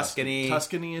mountains of Tuscany?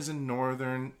 Tuscany is in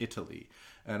northern Italy.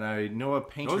 And I know a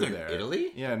painter Northern there.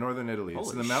 Italy? Yeah, northern Italy.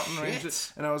 It's in the mountain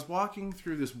ranges. And I was walking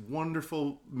through this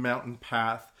wonderful mountain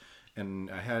path,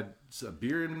 and I had a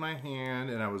beer in my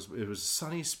hand, and it was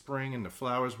sunny spring, and the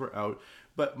flowers were out,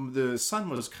 but the sun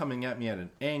was coming at me at an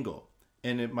angle,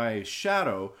 and my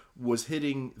shadow was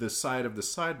hitting the side of the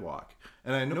sidewalk.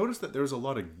 And I noticed that there was a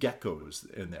lot of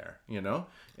geckos in there, you know?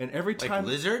 And every time...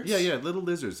 Like lizards? Yeah, little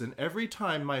lizards. And every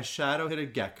time my shadow hit a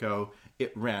gecko,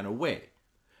 it ran away.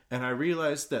 And I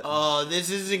realized that... Oh,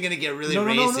 this isn't going to get really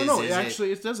racist, No. is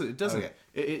Actually, it doesn't. It doesn't. Okay.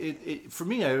 It for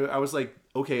me, I was like,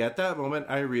 okay, at that moment,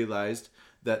 I realized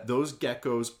that those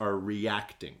geckos are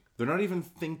reacting. They're not even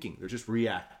thinking. They're just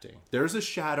reacting. There's a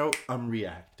shadow. I'm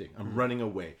reacting. I'm running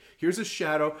away. Here's a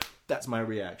shadow. That's my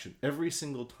reaction every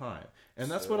single time. And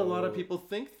that's what a lot of people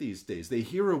think these days. They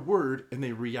hear a word and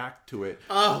they react to it.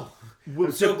 Oh,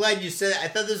 I'm so glad you said that. I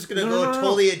thought this was going to go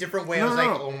totally a different way. I was like,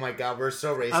 oh my God, we're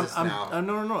so racist now.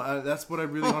 No. That's what I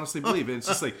really honestly believe. It's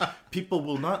just like, people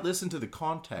will not listen to the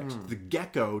context. The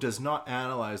gecko does not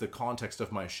analyze the context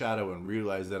of my shadow and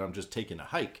realize that I'm just taking a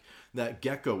hike. That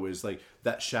gecko is like,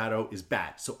 that shadow is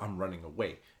bad, so I'm running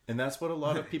away. And that's what a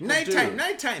lot of people do.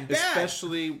 Nighttime, bad.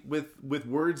 Especially with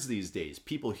words these days.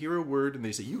 People hear a word and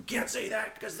they say, you can't say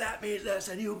that because that means this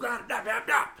and you got blah, blah,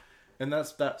 blah. And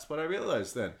that's what I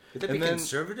realized then. Could that be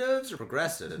conservatives or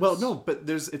progressives? Well, no, but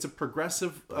it's a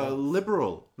progressive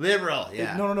liberal. Liberal,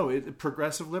 yeah. No.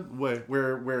 Progressive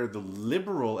where the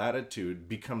liberal attitude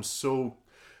becomes so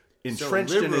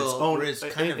entrenched in its own, it's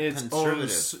kind of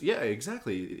conservative. Yeah,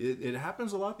 exactly. It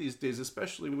happens a lot these days,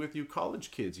 especially with you college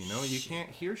kids. You know, you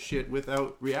can't hear shit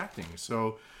without reacting.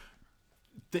 So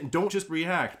don't just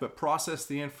react, but process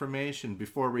the information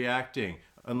before reacting.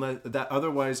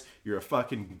 Otherwise, you're a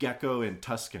fucking gecko in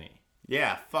Tuscany.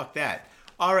 Yeah, fuck that.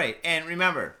 All right, and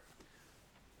remember,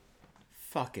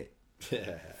 fuck it.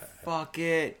 Fuck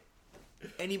it.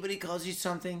 Anybody calls you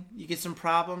something, you get some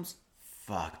problems,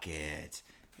 fuck it.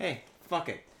 Hey, fuck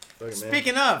it.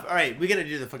 Speaking of, all right, we got to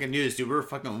do the fucking news, dude. We're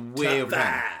fucking way over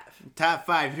time. Top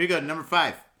 5. Here we go. Number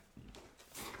 5.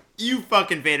 You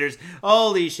fucking faders.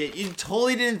 Holy shit. You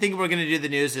totally didn't think we were going to do the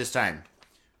news this time.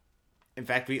 In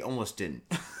fact, we almost didn't.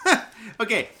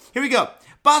 Okay, here we go.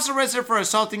 Boss arrested for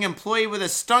assaulting employee with a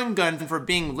stun gun for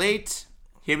being late.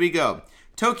 Here we go.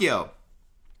 Tokyo.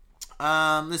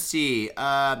 Let's see.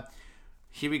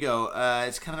 Here we go.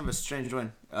 It's kind of a strange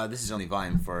one. This is only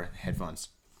volume for headphones.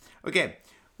 Okay.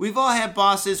 We've all had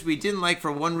bosses we didn't like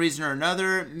for one reason or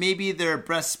another. Maybe their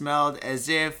breath smelled as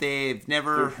if they've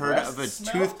never heard of a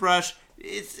toothbrush.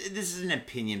 This is an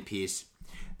opinion piece.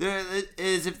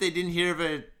 As if they didn't hear of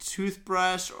a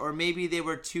toothbrush, or maybe they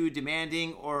were too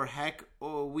demanding, or heck,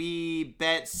 we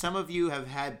bet some of you have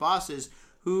had bosses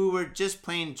who were just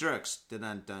plain jerks.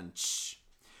 Dun-dun-dun. Shh.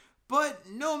 But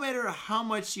no matter how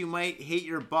much you might hate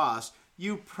your boss,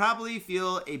 you probably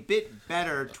feel a bit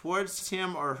better towards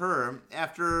him or her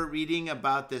after reading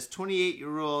about this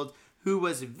 28-year-old who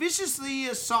was viciously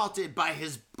assaulted by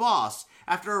his boss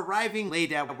after arriving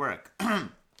late at work.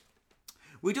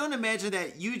 We don't imagine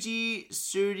that Yuji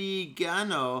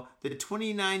Surigano, the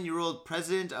 29-year-old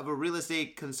president of a real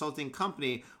estate consulting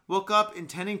company, woke up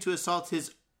intending to assault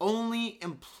his only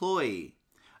employee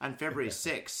on February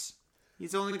 6th.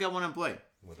 He's only got one employee.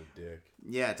 What a dick.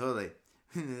 Yeah, totally.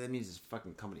 That means his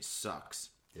fucking company sucks.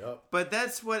 Yep. But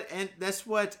that's what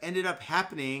ended up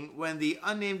happening when the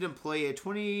unnamed employee, a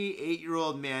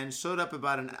 28-year-old man, showed up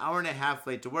about an hour and a half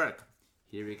late to work.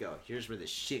 Here we go. Here's where the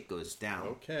shit goes down.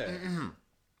 Okay.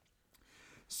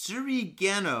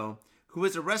 Surigano, who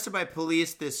was arrested by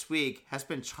police this week, has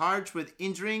been charged with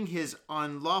injuring his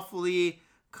unlawfully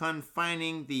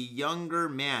confining the younger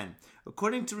man.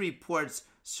 According to reports,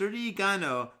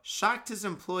 Surigano shocked his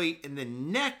employee in the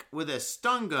neck with a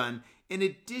stun gun, in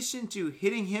addition to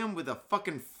hitting him with a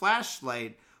fucking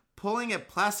flashlight, pulling a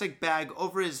plastic bag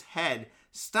over his head,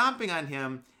 stomping on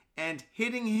him, and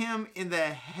hitting him in the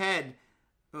head.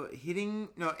 Hitting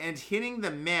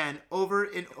the man over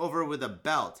and over with a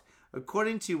belt.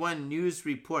 According to one news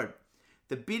report,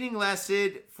 the beating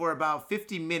lasted for about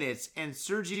 50 minutes, and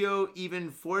Sergio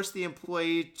even forced the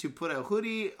employee to put a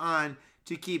hoodie on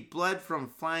to keep blood from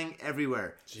flying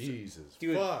everywhere. Jesus,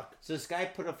 Dude, fuck. So this guy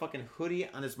put a fucking hoodie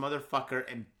on this motherfucker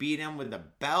and beat him with a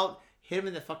belt, hit him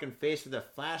in the fucking face with a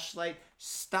flashlight,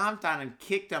 stomped on him,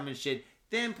 kicked him and shit,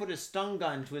 then put a stun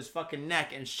gun to his fucking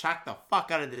neck and shocked the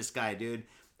fuck out of this guy, dude.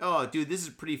 Oh, dude, this is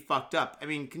pretty fucked up. I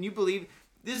mean, can you believe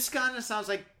this kind of sounds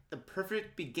like the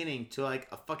perfect beginning to like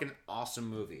a fucking awesome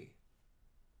movie,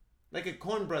 like a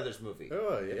Coen Brothers movie.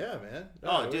 Oh yeah, man.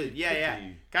 Oh, dude, yeah.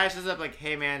 Guy shows up like,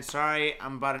 "Hey, man, sorry,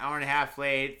 I'm about an hour and a half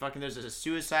late. Fucking, there's a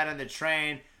suicide on the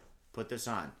train. Put this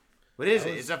on. What is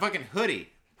it? It's a fucking hoodie.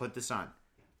 Put this on.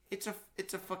 It's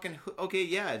a fucking okay,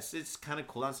 yeah. It's kind of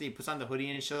cool. So he puts on the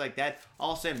hoodie and shit like that.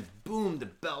 All of a sudden, boom, the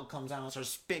bell comes out and starts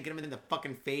spanking him in the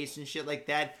fucking face and shit like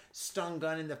that. Stun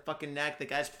gun in the fucking neck. The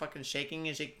guy's fucking shaking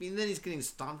and shaking, and then he's getting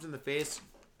stomped in the face.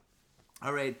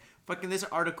 All right, fucking this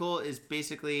article is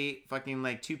basically fucking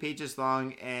like 2 pages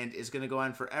long and is gonna go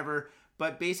on forever.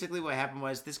 But basically, what happened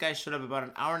was this guy showed up about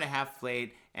an hour and a half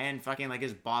late, and fucking like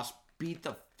his boss beat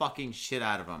the fucking shit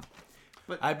out of him.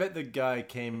 But I bet the guy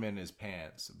came in his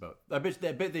pants. I bet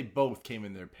they both came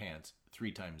in their pants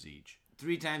 3 times each.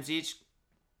 3 times each?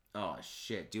 Oh,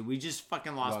 shit, dude. We just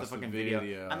fucking lost the fucking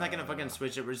video. I'm not going to fucking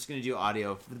switch it. We're just going to do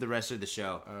audio for the rest of the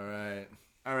show.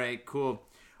 All right, cool.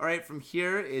 All right, from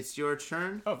here, it's your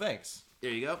turn. Oh, thanks.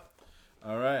 There you go.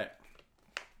 All right.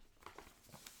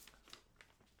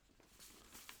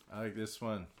 I like this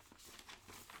one.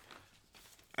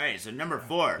 All right, so number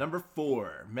 4. Number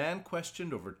 4. Man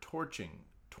questioned over torching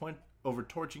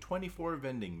 24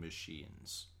 vending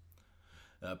machines.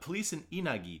 Police in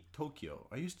Inagi, Tokyo,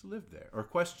 I used to live there, are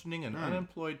questioning an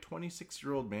unemployed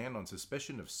 26-year-old man on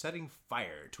suspicion of setting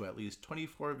fire to at least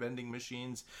 24 vending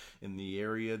machines in the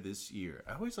area this year.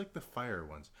 I always like the fire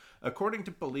ones. According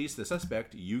to police, the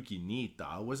suspect, Yuki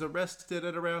Nita, was arrested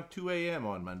at around 2 a.m.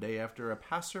 on Monday after a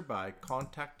passerby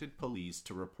contacted police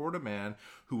to report a man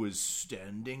who was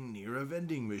standing near a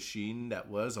vending machine that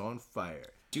was on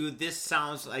fire. Dude, this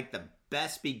sounds like the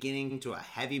best beginning to a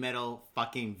heavy metal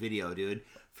fucking video, dude.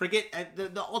 Forget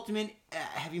the ultimate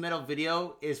heavy metal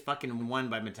video is fucking one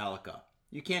by Metallica.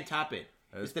 You can't top it.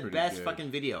 It's the best good. Fucking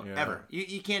video ever.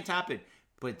 You can't top it.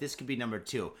 But this could be number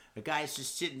 2. The guy's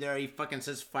just sitting there. He fucking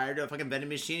sets fire to a fucking vending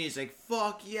machine. He's like,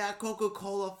 "Fuck yeah,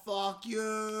 Coca-Cola, fuck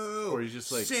you." Or he's just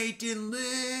like, "Satan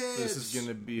lives." This is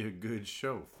gonna be a good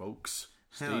show, folks.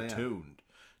 Stay tuned.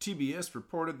 TBS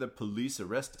reported that police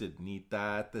arrested Nita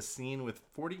at the scene with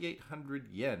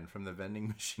 4,800 yen from the vending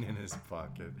machine in his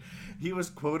pocket. He was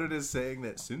quoted as saying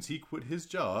that since he quit his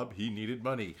job, he needed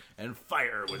money, and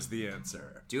fire was the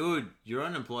answer. Dude, you're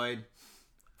unemployed.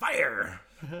 Fire!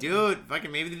 Dude,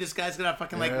 fucking maybe this guy's gonna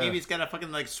fucking like, maybe he's got a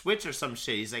fucking like switch or some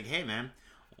shit. He's like, "Hey man,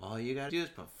 all you gotta do is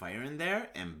put fire in there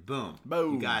and boom.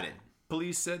 You got it."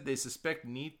 Police said they suspect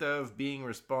Nita of being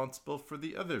responsible for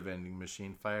the other vending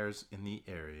machine fires in the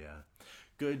area.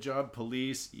 Good job,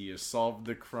 police. You solved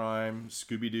the crime,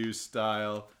 Scooby-Doo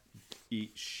style.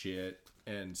 Eat shit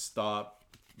and stop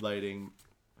lighting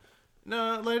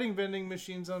No, lighting vending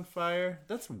machines on fire.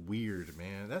 That's weird,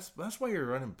 man. That's why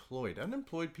you're unemployed.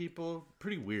 Unemployed people,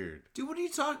 pretty weird. Dude, what are you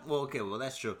talking? Well, okay, well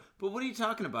that's true. But what are you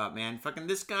talking about, man? Fucking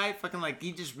this guy, fucking like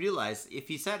he just realized if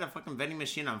he set a fucking vending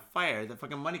machine on fire, the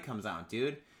fucking money comes out,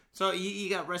 dude. So he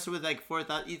got arrested with like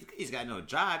 4,000. He's got no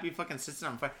job. He fucking sits it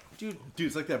on fire, dude. Dude,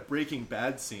 it's like that Breaking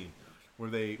Bad scene where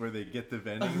they get the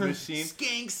vending machine,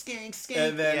 skank,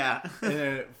 and then yeah. and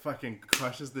then it fucking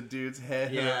crushes the dude's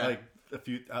head. Yeah. And like a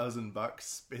few $1,000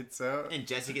 spits out. And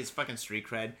Jesse gets fucking street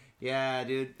cred. Yeah,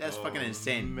 dude, that's fucking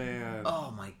insane. Man,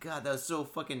 Oh my god, that was so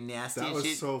fucking nasty. that and was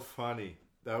shit. so funny.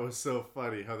 That was so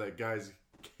funny how that guy's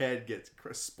head gets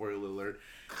crushed. Spoiler alert!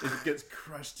 It gets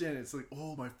crushed in. It's like,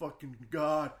 oh my fucking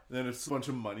god! And then a bunch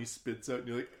of money spits out, and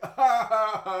you're like,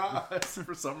 ah!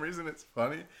 For some reason, it's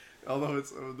funny, although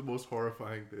it's the most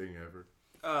horrifying thing ever.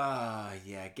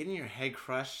 Yeah, getting your head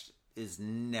crushed is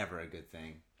never a good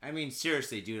thing. I mean,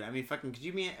 seriously, dude. I mean, fucking, could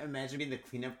you imagine being the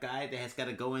cleanup guy that has got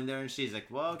to go in there and she's like,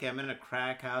 well, okay, I'm in a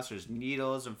crack house. There's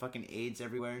needles and fucking AIDS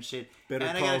everywhere and shit. Better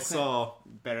and I call gotta Saul.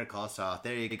 Better Call Saul.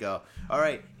 There you go. All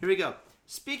right, here we go.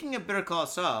 Speaking of Better Call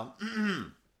Saul,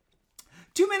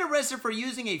 2 men arrested for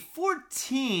using a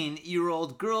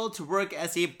 14-year-old girl to work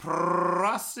as a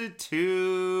prostitute.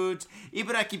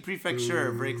 Ibaraki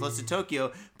Prefecture, very close to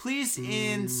Tokyo. Police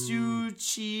in Tsuchirua,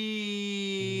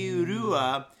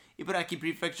 Ibaraki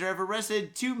Prefecture, have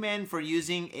arrested 2 men for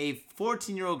using a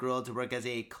 14-year-old girl to work as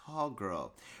a call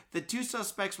girl. The 2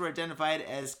 suspects were identified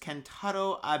as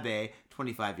Kentaro Abe,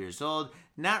 25 years old,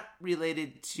 not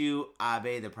related to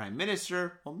Abe, the Prime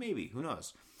Minister. Well, maybe, who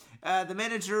knows? The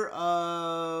manager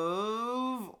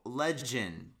of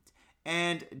Legend,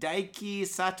 and Daiki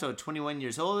Sato, 21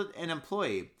 years old, an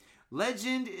employee.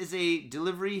 Legend is a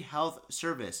delivery health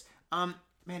service.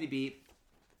 Matty B,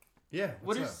 Yeah.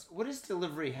 what is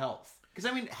delivery health? Because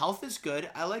I mean, health is good.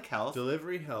 I like health.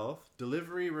 Delivery health?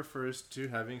 Delivery refers to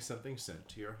having something sent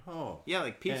to your home. Yeah,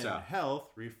 like pizza. And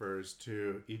health refers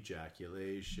to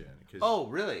ejaculation. 'Cause Oh,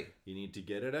 really? you need to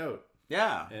get it out.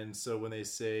 Yeah. And so when they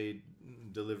say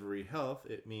delivery health,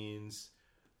 it means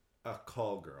a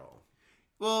call girl.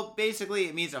 Well, basically,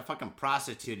 it means a fucking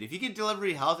prostitute. If you get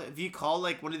delivery health, if you call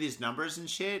like one of these numbers and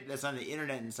shit that's on the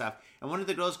internet and stuff, and one of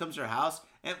the girls comes to your house,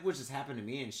 which has happened to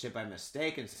me and shit by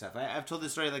mistake and stuff. I've told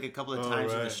this story like a couple of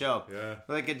times on the show. Yeah.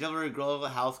 Like a delivery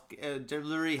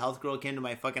health girl came to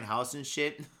my fucking house and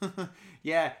shit.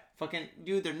 Yeah, fucking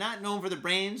dude, they're not known for the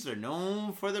brains, they're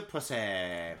known for the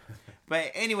pussy.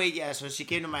 But anyway, yeah, so she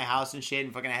came to my house and shit,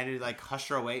 and fucking I had to like hush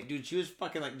her away, dude. She was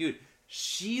fucking like, dude.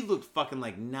 She looked fucking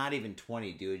like not even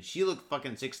 20, dude. She looked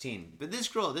fucking 16. But this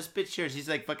girl, this bitch here, she's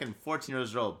like fucking 14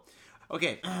 years old.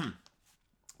 Okay.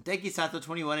 Daiki Sato,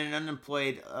 21, an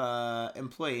unemployed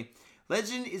employee.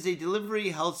 Legend is a delivery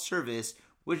health service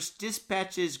which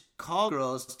dispatches call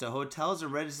girls to hotels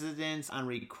and residents on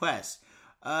request.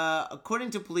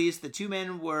 According to police, the 2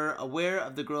 men were aware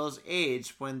of the girl's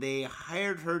age when they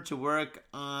hired her to work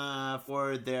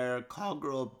for their call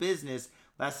girl business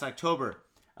last October.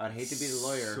 I'd hate to be the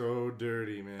lawyer. So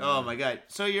dirty, man. Oh my god.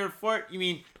 So you're you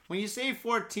mean when you say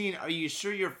 14, are you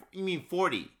sure you mean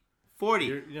 40?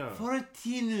 40.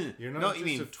 14. You're not no, just you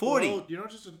mean a 40. You're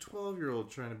not just a 12-year-old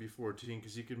trying to be 14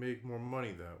 because you can make more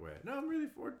money that way. No, I'm really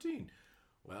 14.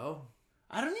 Well,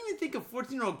 I don't even think a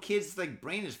 14-year-old kid's like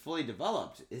brain is fully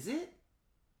developed, is it?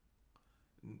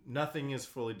 nothing is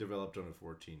fully developed on a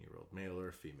 14-year-old, male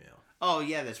or female. Oh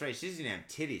yeah, that's right. She doesn't even have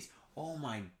titties. Oh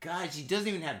my god, she doesn't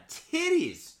even have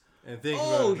titties. And think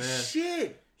about it, man. Oh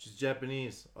shit. She's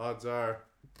Japanese. Odds are.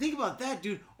 Think about that,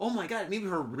 dude. Oh my god, maybe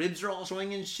her ribs are all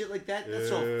showing and shit like that. That's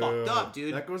so fucked up,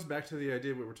 dude. That goes back to the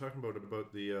idea what we're talking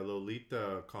about the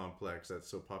Lolita complex that's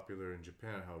so popular in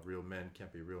Japan. How real men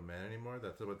can't be real men anymore.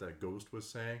 That's what that ghost was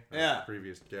saying. Yeah.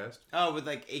 Previous guest. Oh, with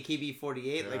like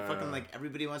AKB48, like Yeah. fucking like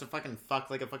everybody wants to fucking fuck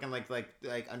like a fucking like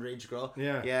underage girl.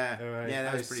 Yeah. yeah, And yeah.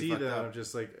 That was I pretty see fucked that. up. I'm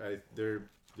just like they're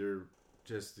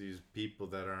just these people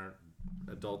that aren't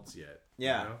adults yet.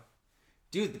 Yeah. You know?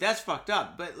 Dude, that's fucked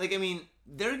up. But like, I mean,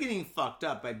 they're getting fucked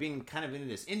up by being kind of into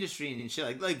this industry and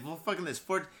shit. Like well, fucking this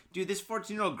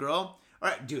 14-year-old girl. All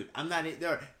right, dude, I'm not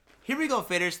there. Here we go,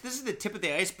 faders. This is the tip of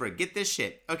the iceberg. Get this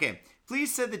shit. Okay,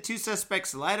 police said the 2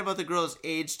 suspects lied about the girl's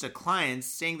age to clients,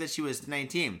 saying that she was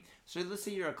 19. So let's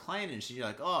say you're a client and shit. You're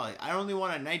like, oh, I only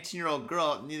want a 19-year-old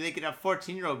girl, and they could have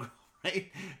 14-year-old girl, right?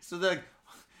 So they're like,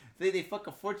 they fuck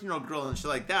a 14-year-old girl and shit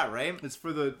like that, right? It's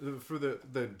for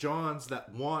the Johns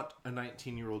that want a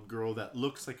 19-year-old girl that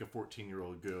looks like a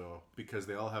 14-year-old girl because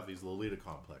they all have these Lolita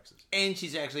complexes. And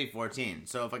she's actually 14.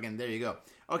 So fucking there you go.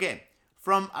 Okay.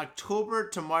 From October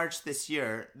to March this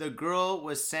year, the girl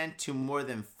was sent to more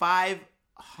than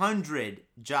 500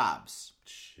 jobs.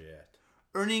 Shit.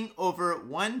 earning over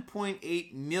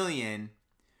 1.8 million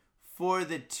for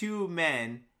the two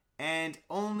men and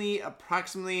only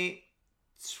approximately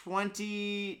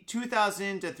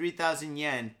 2,000 to 3,000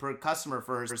 yen per customer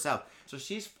for herself. So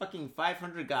she's fucking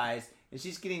 500 guys and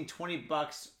she's getting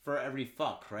 $20 for every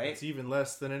fuck, right? It's even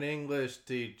less than an English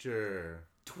teacher.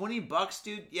 $20,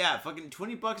 dude? Yeah, fucking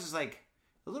 $20 is like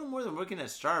a little more than working at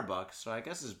Starbucks. So I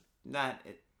guess it's not.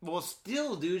 Well,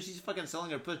 still, dude, she's fucking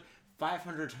selling her pussy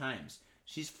 500 times.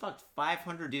 She's fucked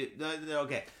 500 dude.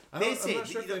 Okay, I'm not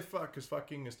sure if they fuck because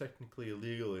fucking is technically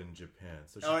illegal in Japan.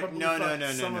 So she's probably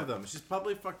fucked some of them. She's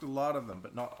probably fucked a lot of them,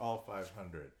 but not all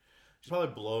 500. She's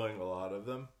probably blowing a lot of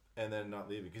them and then not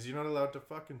leaving because you're not allowed to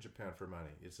fuck in Japan for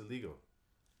money. It's illegal.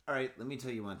 All right, let me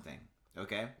tell you one thing.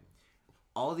 Okay,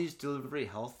 all these delivery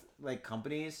health like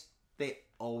companies, they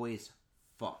always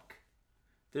fuck.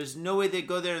 There's no way they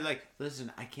go there like, listen,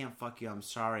 I can't fuck you. I'm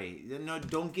sorry. No,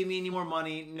 don't give me any more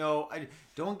money. No,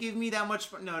 don't give me that much.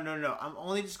 No. I'm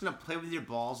only just going to play with your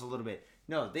balls a little bit.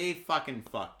 No, they fucking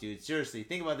fuck, dude. Seriously,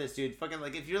 think about this, dude. Fucking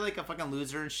like, if you're like a fucking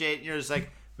loser and shit, and you're just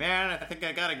like, man, I think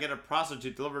I got to get a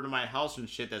prostitute delivered to my house and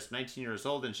shit that's 19 years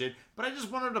old and shit, but I just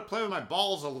wanted to play with my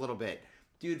balls a little bit.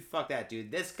 Dude, fuck that, dude.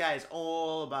 This guy's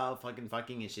all about fucking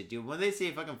and shit, dude. When they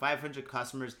say fucking 500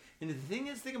 customers, and the thing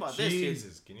is, think about this, dude.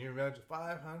 Jesus, can you imagine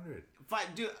 500?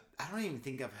 Dude, I don't even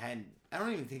think I've had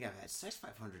sex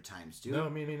 500 times, dude. No,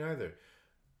 me neither.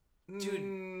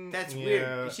 Dude, that's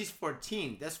weird. She's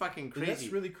 14. That's fucking crazy. That's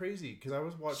really crazy because I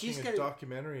was watching a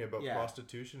documentary about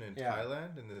prostitution in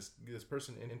Thailand, and this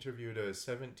person interviewed a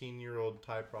 17-year-old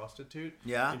Thai prostitute.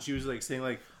 Yeah, and she was like saying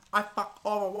like, I fucked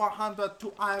over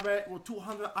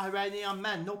 200 Iranian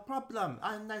men, no problem.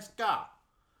 I'm a nice guy.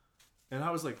 And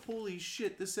I was like, holy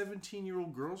shit, this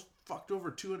 17-year-old girl's fucked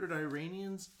over 200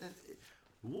 Iranians?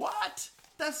 What?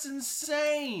 That's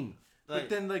insane. But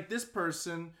then, like, this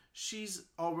person, she's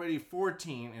already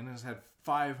 14 and has had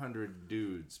 500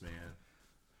 dudes, man.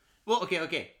 Well,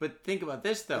 okay. But think about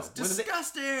this, though. It's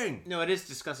disgusting. No, it is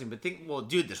disgusting. But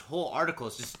dude, this whole article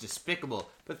is just despicable.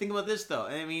 But think about this, though.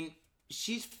 I mean,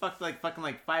 she's fucked like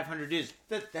 500 dudes.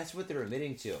 That's what they're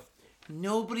admitting to.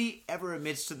 Nobody ever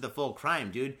admits to the full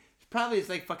crime, dude. Probably it's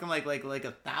like fucking like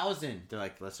 1,000. They're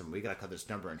like, listen, we gotta cut this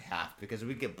number in half because if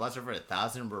we get busted for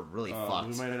 1,000, we're really fucked.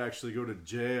 We might actually go to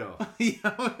jail. We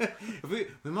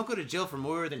might go to jail for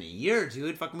more than a year,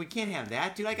 dude. Fucking, we can't have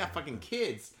that, dude. I got fucking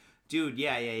kids, dude.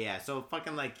 Yeah. So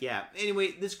fucking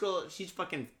Anyway, this girl, she's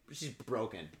broken.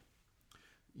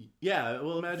 Yeah,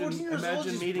 well, imagine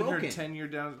meeting broken. her 10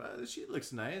 years down. She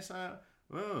looks nice. I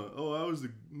was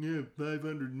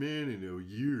 500 men in a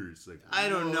year. It's like, I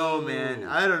don't know, man.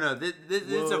 I don't know. This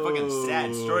is a fucking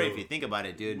sad story if you think about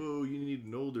it, dude. Whoa, you need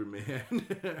an older man.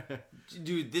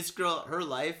 Dude, this girl, her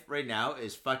life right now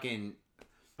is fucking.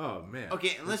 Oh man.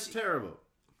 Okay, unless it's terrible.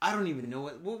 I don't even know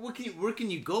where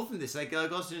can you go from this? Like,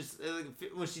 also just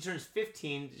when she turns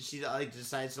 15, she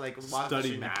decides to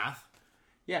study math.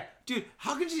 Yeah, dude,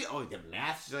 how can she? Oh, the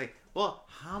math. She's like, well,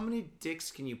 how many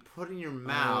dicks can you put in your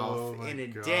mouth in a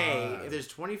day if there's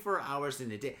 24 hours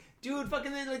in a day? Dude,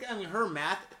 fucking, her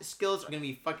math skills are gonna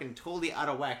be fucking totally out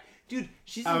of whack. Dude,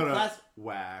 she's in class.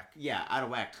 Whack. Yeah, out of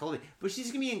whack, totally. But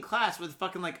she's gonna be in class with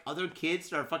fucking other kids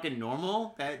that are fucking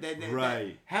normal that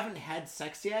haven't had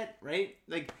sex yet, right?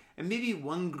 And maybe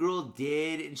one girl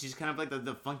did, and she's kind of like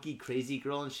the funky, crazy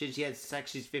girl and shit. She had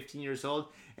sex. She's 15 years old,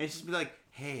 and she's be like,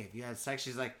 "Hey, have you had sex?"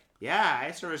 She's like, "Yeah,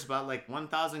 I serviced about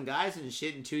 1,000 guys and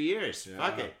shit in 2 years. Yeah,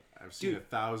 fuck it." I've seen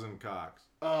 1,000 cocks.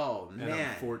 Oh man, and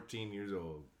I'm 14 years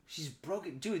old. She's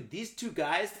broken, dude. These two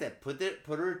guys that put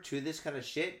her to this kind of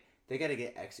shit, they gotta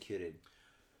get executed.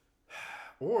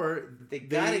 Or they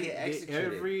gotta get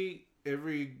executed.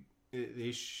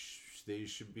 They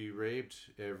should be raped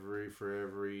for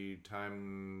every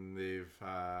time they've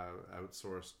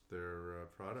outsourced their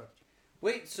product.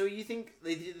 Wait, so you think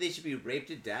they should be raped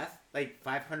to death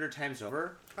 500 times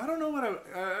over? I don't know what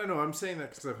I know. I'm saying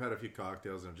that because I've had a few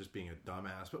cocktails and I'm just being a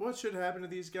dumbass. But what should happen to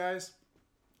these guys?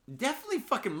 Definitely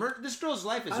fucking murder. This girl's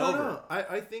life is over. I don't know.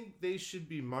 I think they should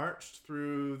be marched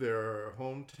through their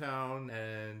hometown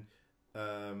and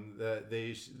that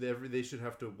they should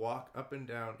have to walk up and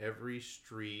down every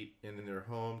street in their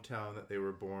hometown that they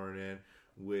were born in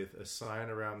with a sign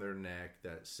around their neck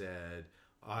that said,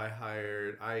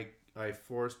 I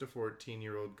forced a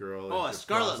 14-year-old girl into a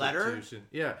scarlet letter?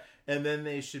 Yeah, and then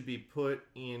they should be put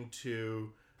into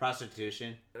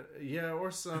prostitution. Or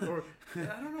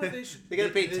I don't know. They should. They gotta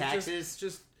pay taxes.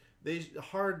 Just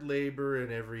hard labor,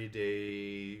 and every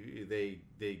day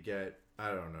they get, I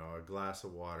don't know, a glass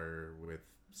of water with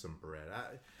some bread.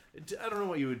 I don't know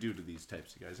what you would do to these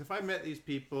types of guys. If I met these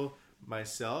people,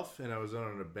 myself and I was on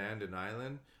an abandoned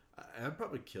island, I'd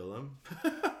probably kill him.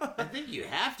 I think you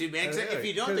have to, man. 'Cause Yeah, if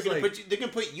you don't, 'cause, they're gonna like- put you. They're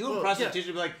gonna put you in Well, prostitution.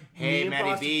 yeah. Be like, hey, Me in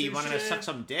Matty B, you want to prostitution, suck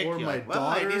some dick? Or You're my like, well,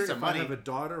 daughter. I need some If money. I have a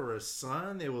daughter or a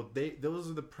son, those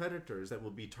are the predators that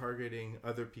will be targeting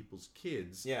other people's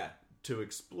kids. Yeah. To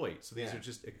exploit. So these Yeah. are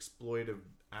just exploitive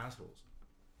assholes.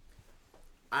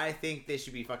 I think they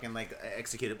should be fucking like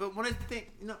executed. But what I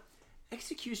think,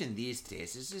 execution these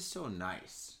days is just so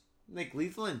nice. Like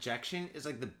lethal injection is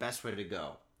like the best way to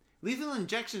go. Lethal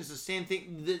injection is the same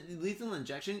thing. The lethal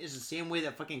injection is the same way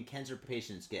that fucking cancer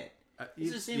patients get.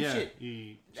 It's the same shit.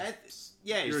 You're It's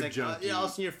a like junkie. all of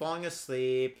a sudden you're falling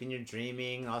asleep and you're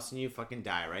dreaming. All of a sudden you fucking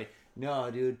die, right? No,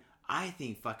 dude. I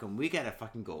think fucking we gotta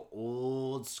fucking go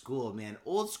old school, man.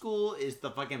 Old school is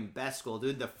the fucking best school,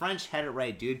 dude. The French had it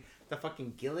right, dude. The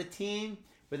fucking guillotine,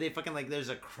 where they fucking like there's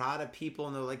a crowd of people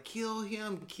and they're like, kill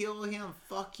him,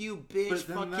 fuck you, bitch, But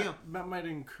then fuck him. that might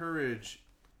encourage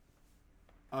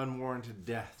unwarranted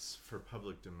deaths for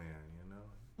public demand,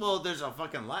 Well, there's a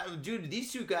fucking life, dude.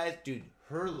 These two guys, dude,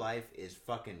 her life is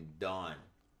fucking done.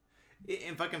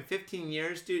 In fucking 15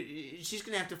 years, dude, she's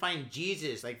gonna have to find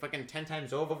Jesus like fucking 10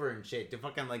 times over and shit to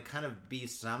fucking like kind of be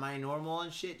semi-normal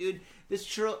and shit, dude.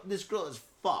 This girl is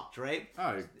fucked, right?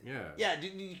 Oh, yeah. Yeah,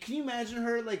 dude, can you imagine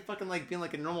her like fucking like being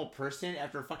like a normal person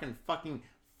after fucking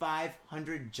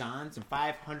 500 Johns and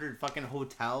 500 fucking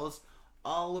hotels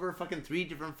all over fucking 3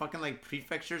 different fucking like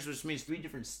prefectures, which means 3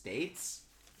 different states?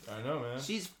 I know, man.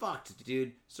 She's fucked,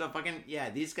 dude. So fucking,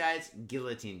 yeah, these guys,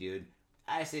 guillotine, dude.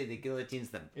 I say the guillotine's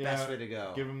the best way to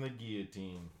go. Give him the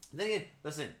guillotine. Then again,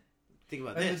 listen, think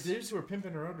about And this. the dudes who are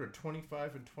pimping around are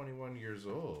 25 and 21 years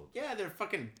old. Yeah, they're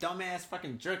fucking dumbass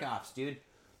fucking jerk-offs, dude.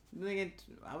 Then again,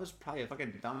 I was probably a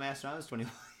fucking dumbass when I was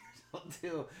 21 years old,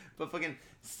 too. But fucking,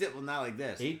 still, well, not like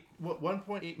this.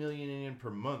 1.8 million Indian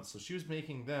per month. So she was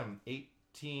making them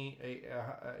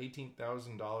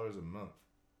 $18,000 a month.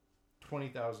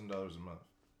 $20,000 a month.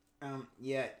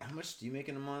 Yeah, how much do you make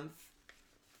in a month?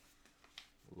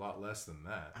 A lot less than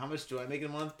that. How much do I make in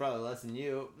a month? Probably less than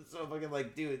you. So fucking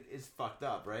like, dude, it's fucked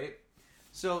up, right?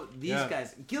 So these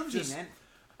guys, guillotine, man.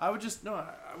 I would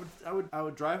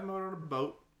drive them out on a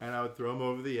boat and I would throw them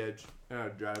over the edge and I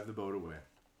would drive the boat away.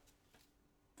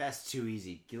 That's too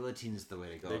easy. Guillotine's the way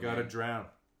to go. They gotta man. drown.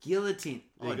 Guillotine.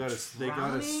 They gotta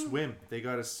swim. They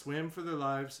gotta swim for their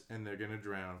lives and they're gonna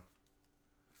drown.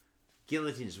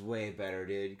 Guillotine's way better,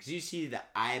 dude. Because you see the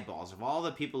eyeballs of all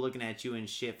the people looking at you and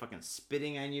shit, fucking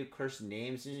spitting on you, cursing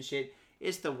names and shit.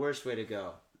 It's the worst way to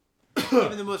go.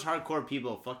 Even the most hardcore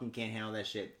people fucking can't handle that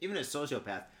shit. Even a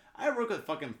sociopath. I work with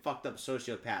fucking fucked up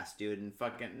sociopaths, dude. And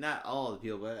fucking, not all of the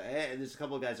people, but there's a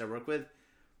couple of guys I work with.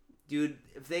 Dude,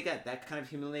 if they got that kind of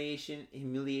humiliation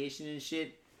and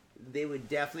shit, they would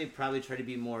definitely probably try to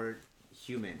be more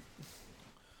human.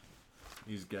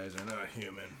 These guys are not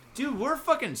human. Dude, we're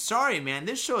fucking sorry, man.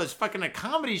 This show is fucking a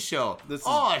comedy show.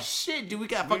 Shit, dude, we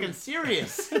got fucking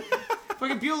serious.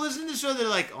 Fucking people listen to the show, they're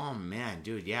like, oh man,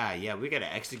 dude, yeah, we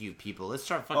gotta execute people. Let's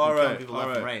start fucking killing people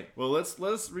left and right. Well,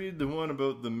 let's read the one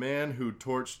about the man who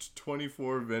torched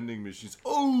 24 vending machines.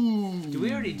 Oh! Did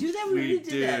we already do that? We already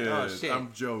did that. Oh, shit.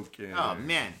 I'm joking. Oh,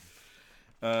 man.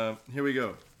 Here we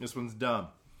go. This one's dumb.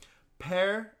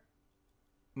 Pear,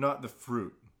 not the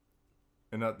fruit.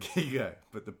 And not the guy,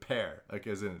 but the pair. Like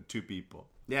as in 2 people.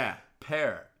 Yeah.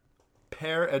 Pair.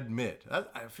 Pair admit.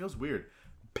 That feels weird.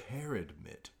 Pair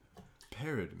admit.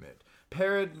 Pair admit.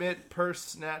 Pair admit purse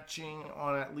snatching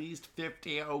on at least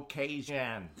 50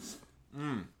 occasions.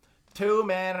 2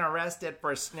 men arrested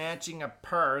for snatching a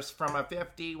purse from a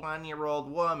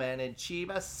 51-year-old woman in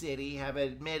Chiba City have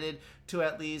admitted to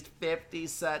at least 50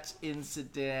 such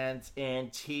incidents in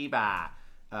Chiba.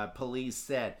 Police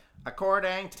said.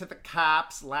 According to the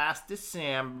cops, last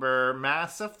December,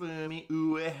 Masafumi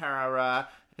Uehara,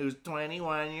 who's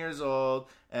 21 years old,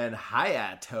 and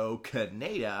Hayato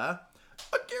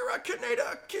Akira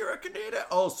Kaneda,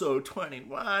 also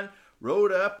 21,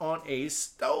 rode up on a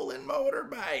stolen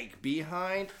motorbike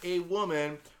behind a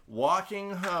woman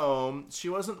walking home. She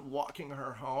wasn't walking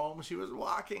her home. She was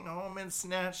walking home and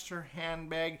snatched her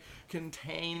handbag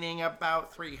containing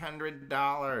about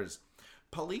 $300.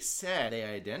 Police said they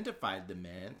identified the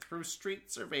man through street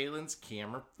surveillance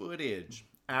camera footage.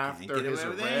 After his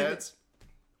arrest,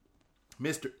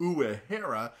 Mr.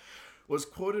 Uehara was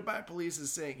quoted by police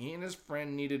as saying he and his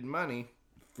friend needed money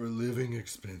for living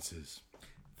expenses.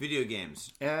 Video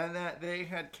games. And that they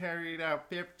had carried out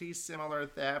 50 similar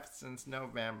thefts since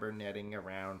November, netting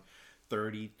around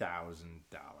 $30,000.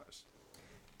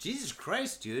 Jesus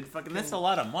Christ, dude. Fucking, that's a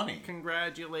lot of money.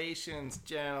 Congratulations,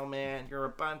 gentlemen. You're a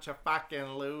bunch of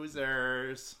fucking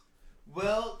losers.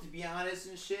 Well, to be honest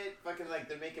and shit, fucking like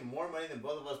they're making more money than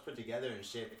both of us put together and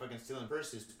shit, fucking stealing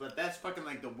purses. But that's fucking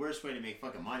like the worst way to make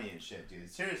fucking money and shit, dude.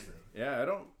 Seriously. Yeah,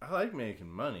 I like making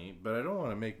money, but I don't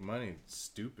want to make money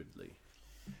stupidly.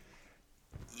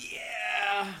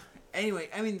 Yeah. Anyway,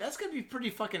 I mean, that's gonna be pretty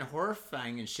fucking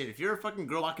horrifying and shit. If you're a fucking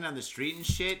girl walking down the street and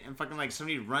shit, and fucking like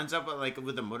somebody runs up like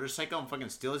with a motorcycle and fucking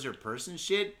steals your purse and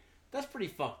shit, that's pretty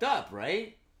fucked up,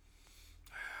 right?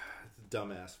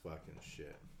 Dumbass fucking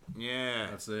shit. Yeah.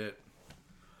 That's it.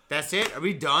 That's it? Are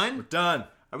we done? We're done.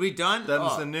 Are we done? That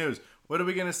was the news. What are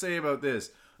we gonna say about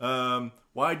this?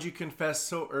 Why'd you confess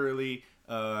so early?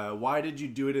 Why did you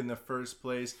do it in the first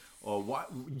place? Or why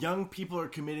young people are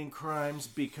committing crimes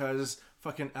because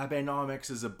fucking Abenomics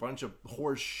is a bunch of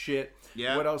horse shit.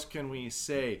 Yeah. What else can we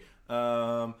say?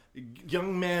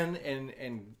 Young men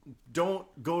and don't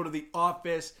go to the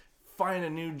office. Find a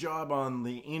new job on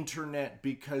the internet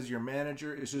because your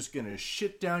manager is just gonna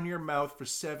shit down your mouth for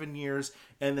 7 years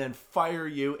and then fire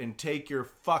you and take your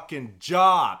fucking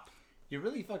job. You're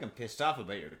really fucking pissed off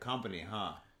about your company,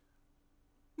 huh?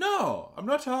 No, I'm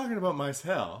not talking about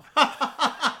myself.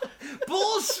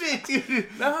 Bullshit, dude.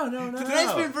 No.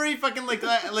 Tonight's been very fucking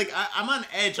I'm on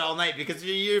edge all night because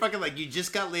you're fucking like you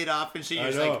just got laid off and shit.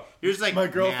 You're just like my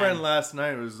girlfriend man. last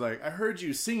night was like, I heard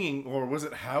you singing, or was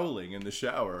it howling in the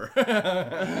shower?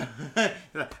 I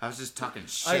was just talking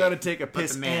shit. I gotta take a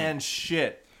piss the man. and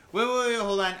shit. Wait,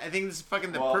 hold on. I think this is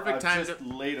fucking the perfect time. I just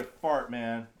laid a fart,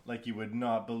 man, like you would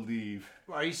not believe.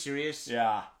 Are you serious?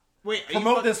 Yeah. Wait,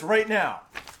 promote this right now.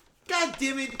 God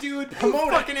damn it, dude! Promote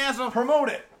you fucking asshole. Promote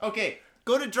it. Okay,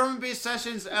 go to Drum and Bass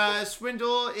Sessions.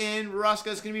 Swindle in Roscoe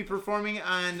is going to be performing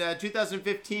on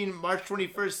 2015 March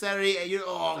 21st Saturday.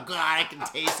 Oh god, I can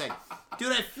taste it,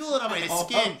 dude! I feel it on my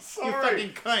skin. I'm sorry. You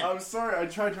fucking cunt. I'm sorry. I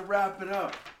tried to wrap it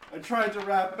up. Oh,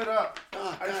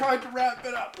 God. I tried to wrap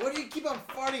it up. Why do you keep on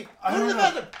farting? I Go to don't the know.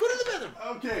 bathroom. Go to the bathroom.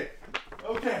 Okay.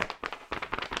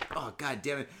 Oh god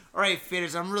damn it! All right,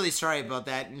 Faders, I'm really sorry about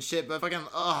that and shit, but fucking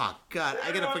oh god,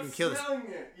 I gotta fucking kill this.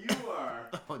 It. You are.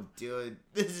 Oh dude,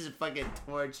 this is fucking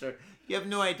torture. You have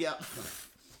no idea.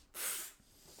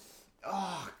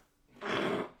 Oh,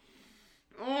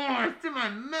 it's in my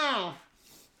mouth.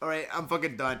 All right, I'm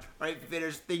fucking done. All right,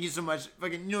 Faders, thank you so much.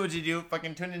 Fucking, you know what to do.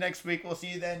 Fucking tune in next week. We'll see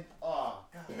you then. Oh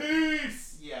god.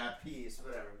 Peace. Yeah, peace.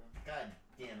 Whatever. God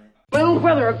damn it. My own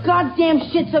brother, a goddamn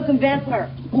shit-sucking vampire.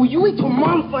 Will you wait till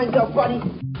Mom finds out, buddy?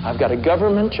 I've got a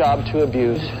government job to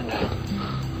abuse and a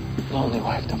lonely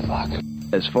wife to fuck.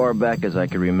 As far back as I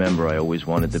can remember, I always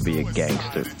wanted to be a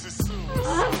gangster.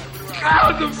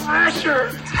 God, the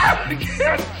pressure! I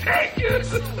can't take it!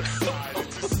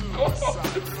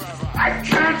 I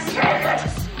can't take it!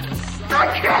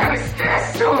 I can't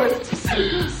stand to it!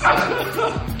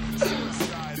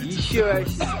 You sure I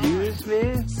should do this,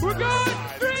 man? We're going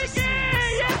freaky!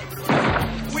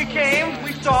 We came,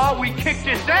 we saw, we kicked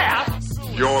his ass!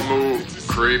 Your move,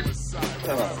 creep.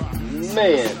 Oh,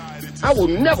 man. I will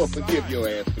never forgive your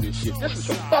ass for this shit. This is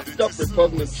some fucked up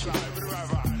repugnant shit.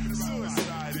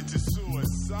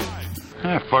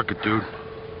 Ah, fuck it, dude.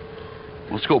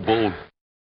 Let's go bold.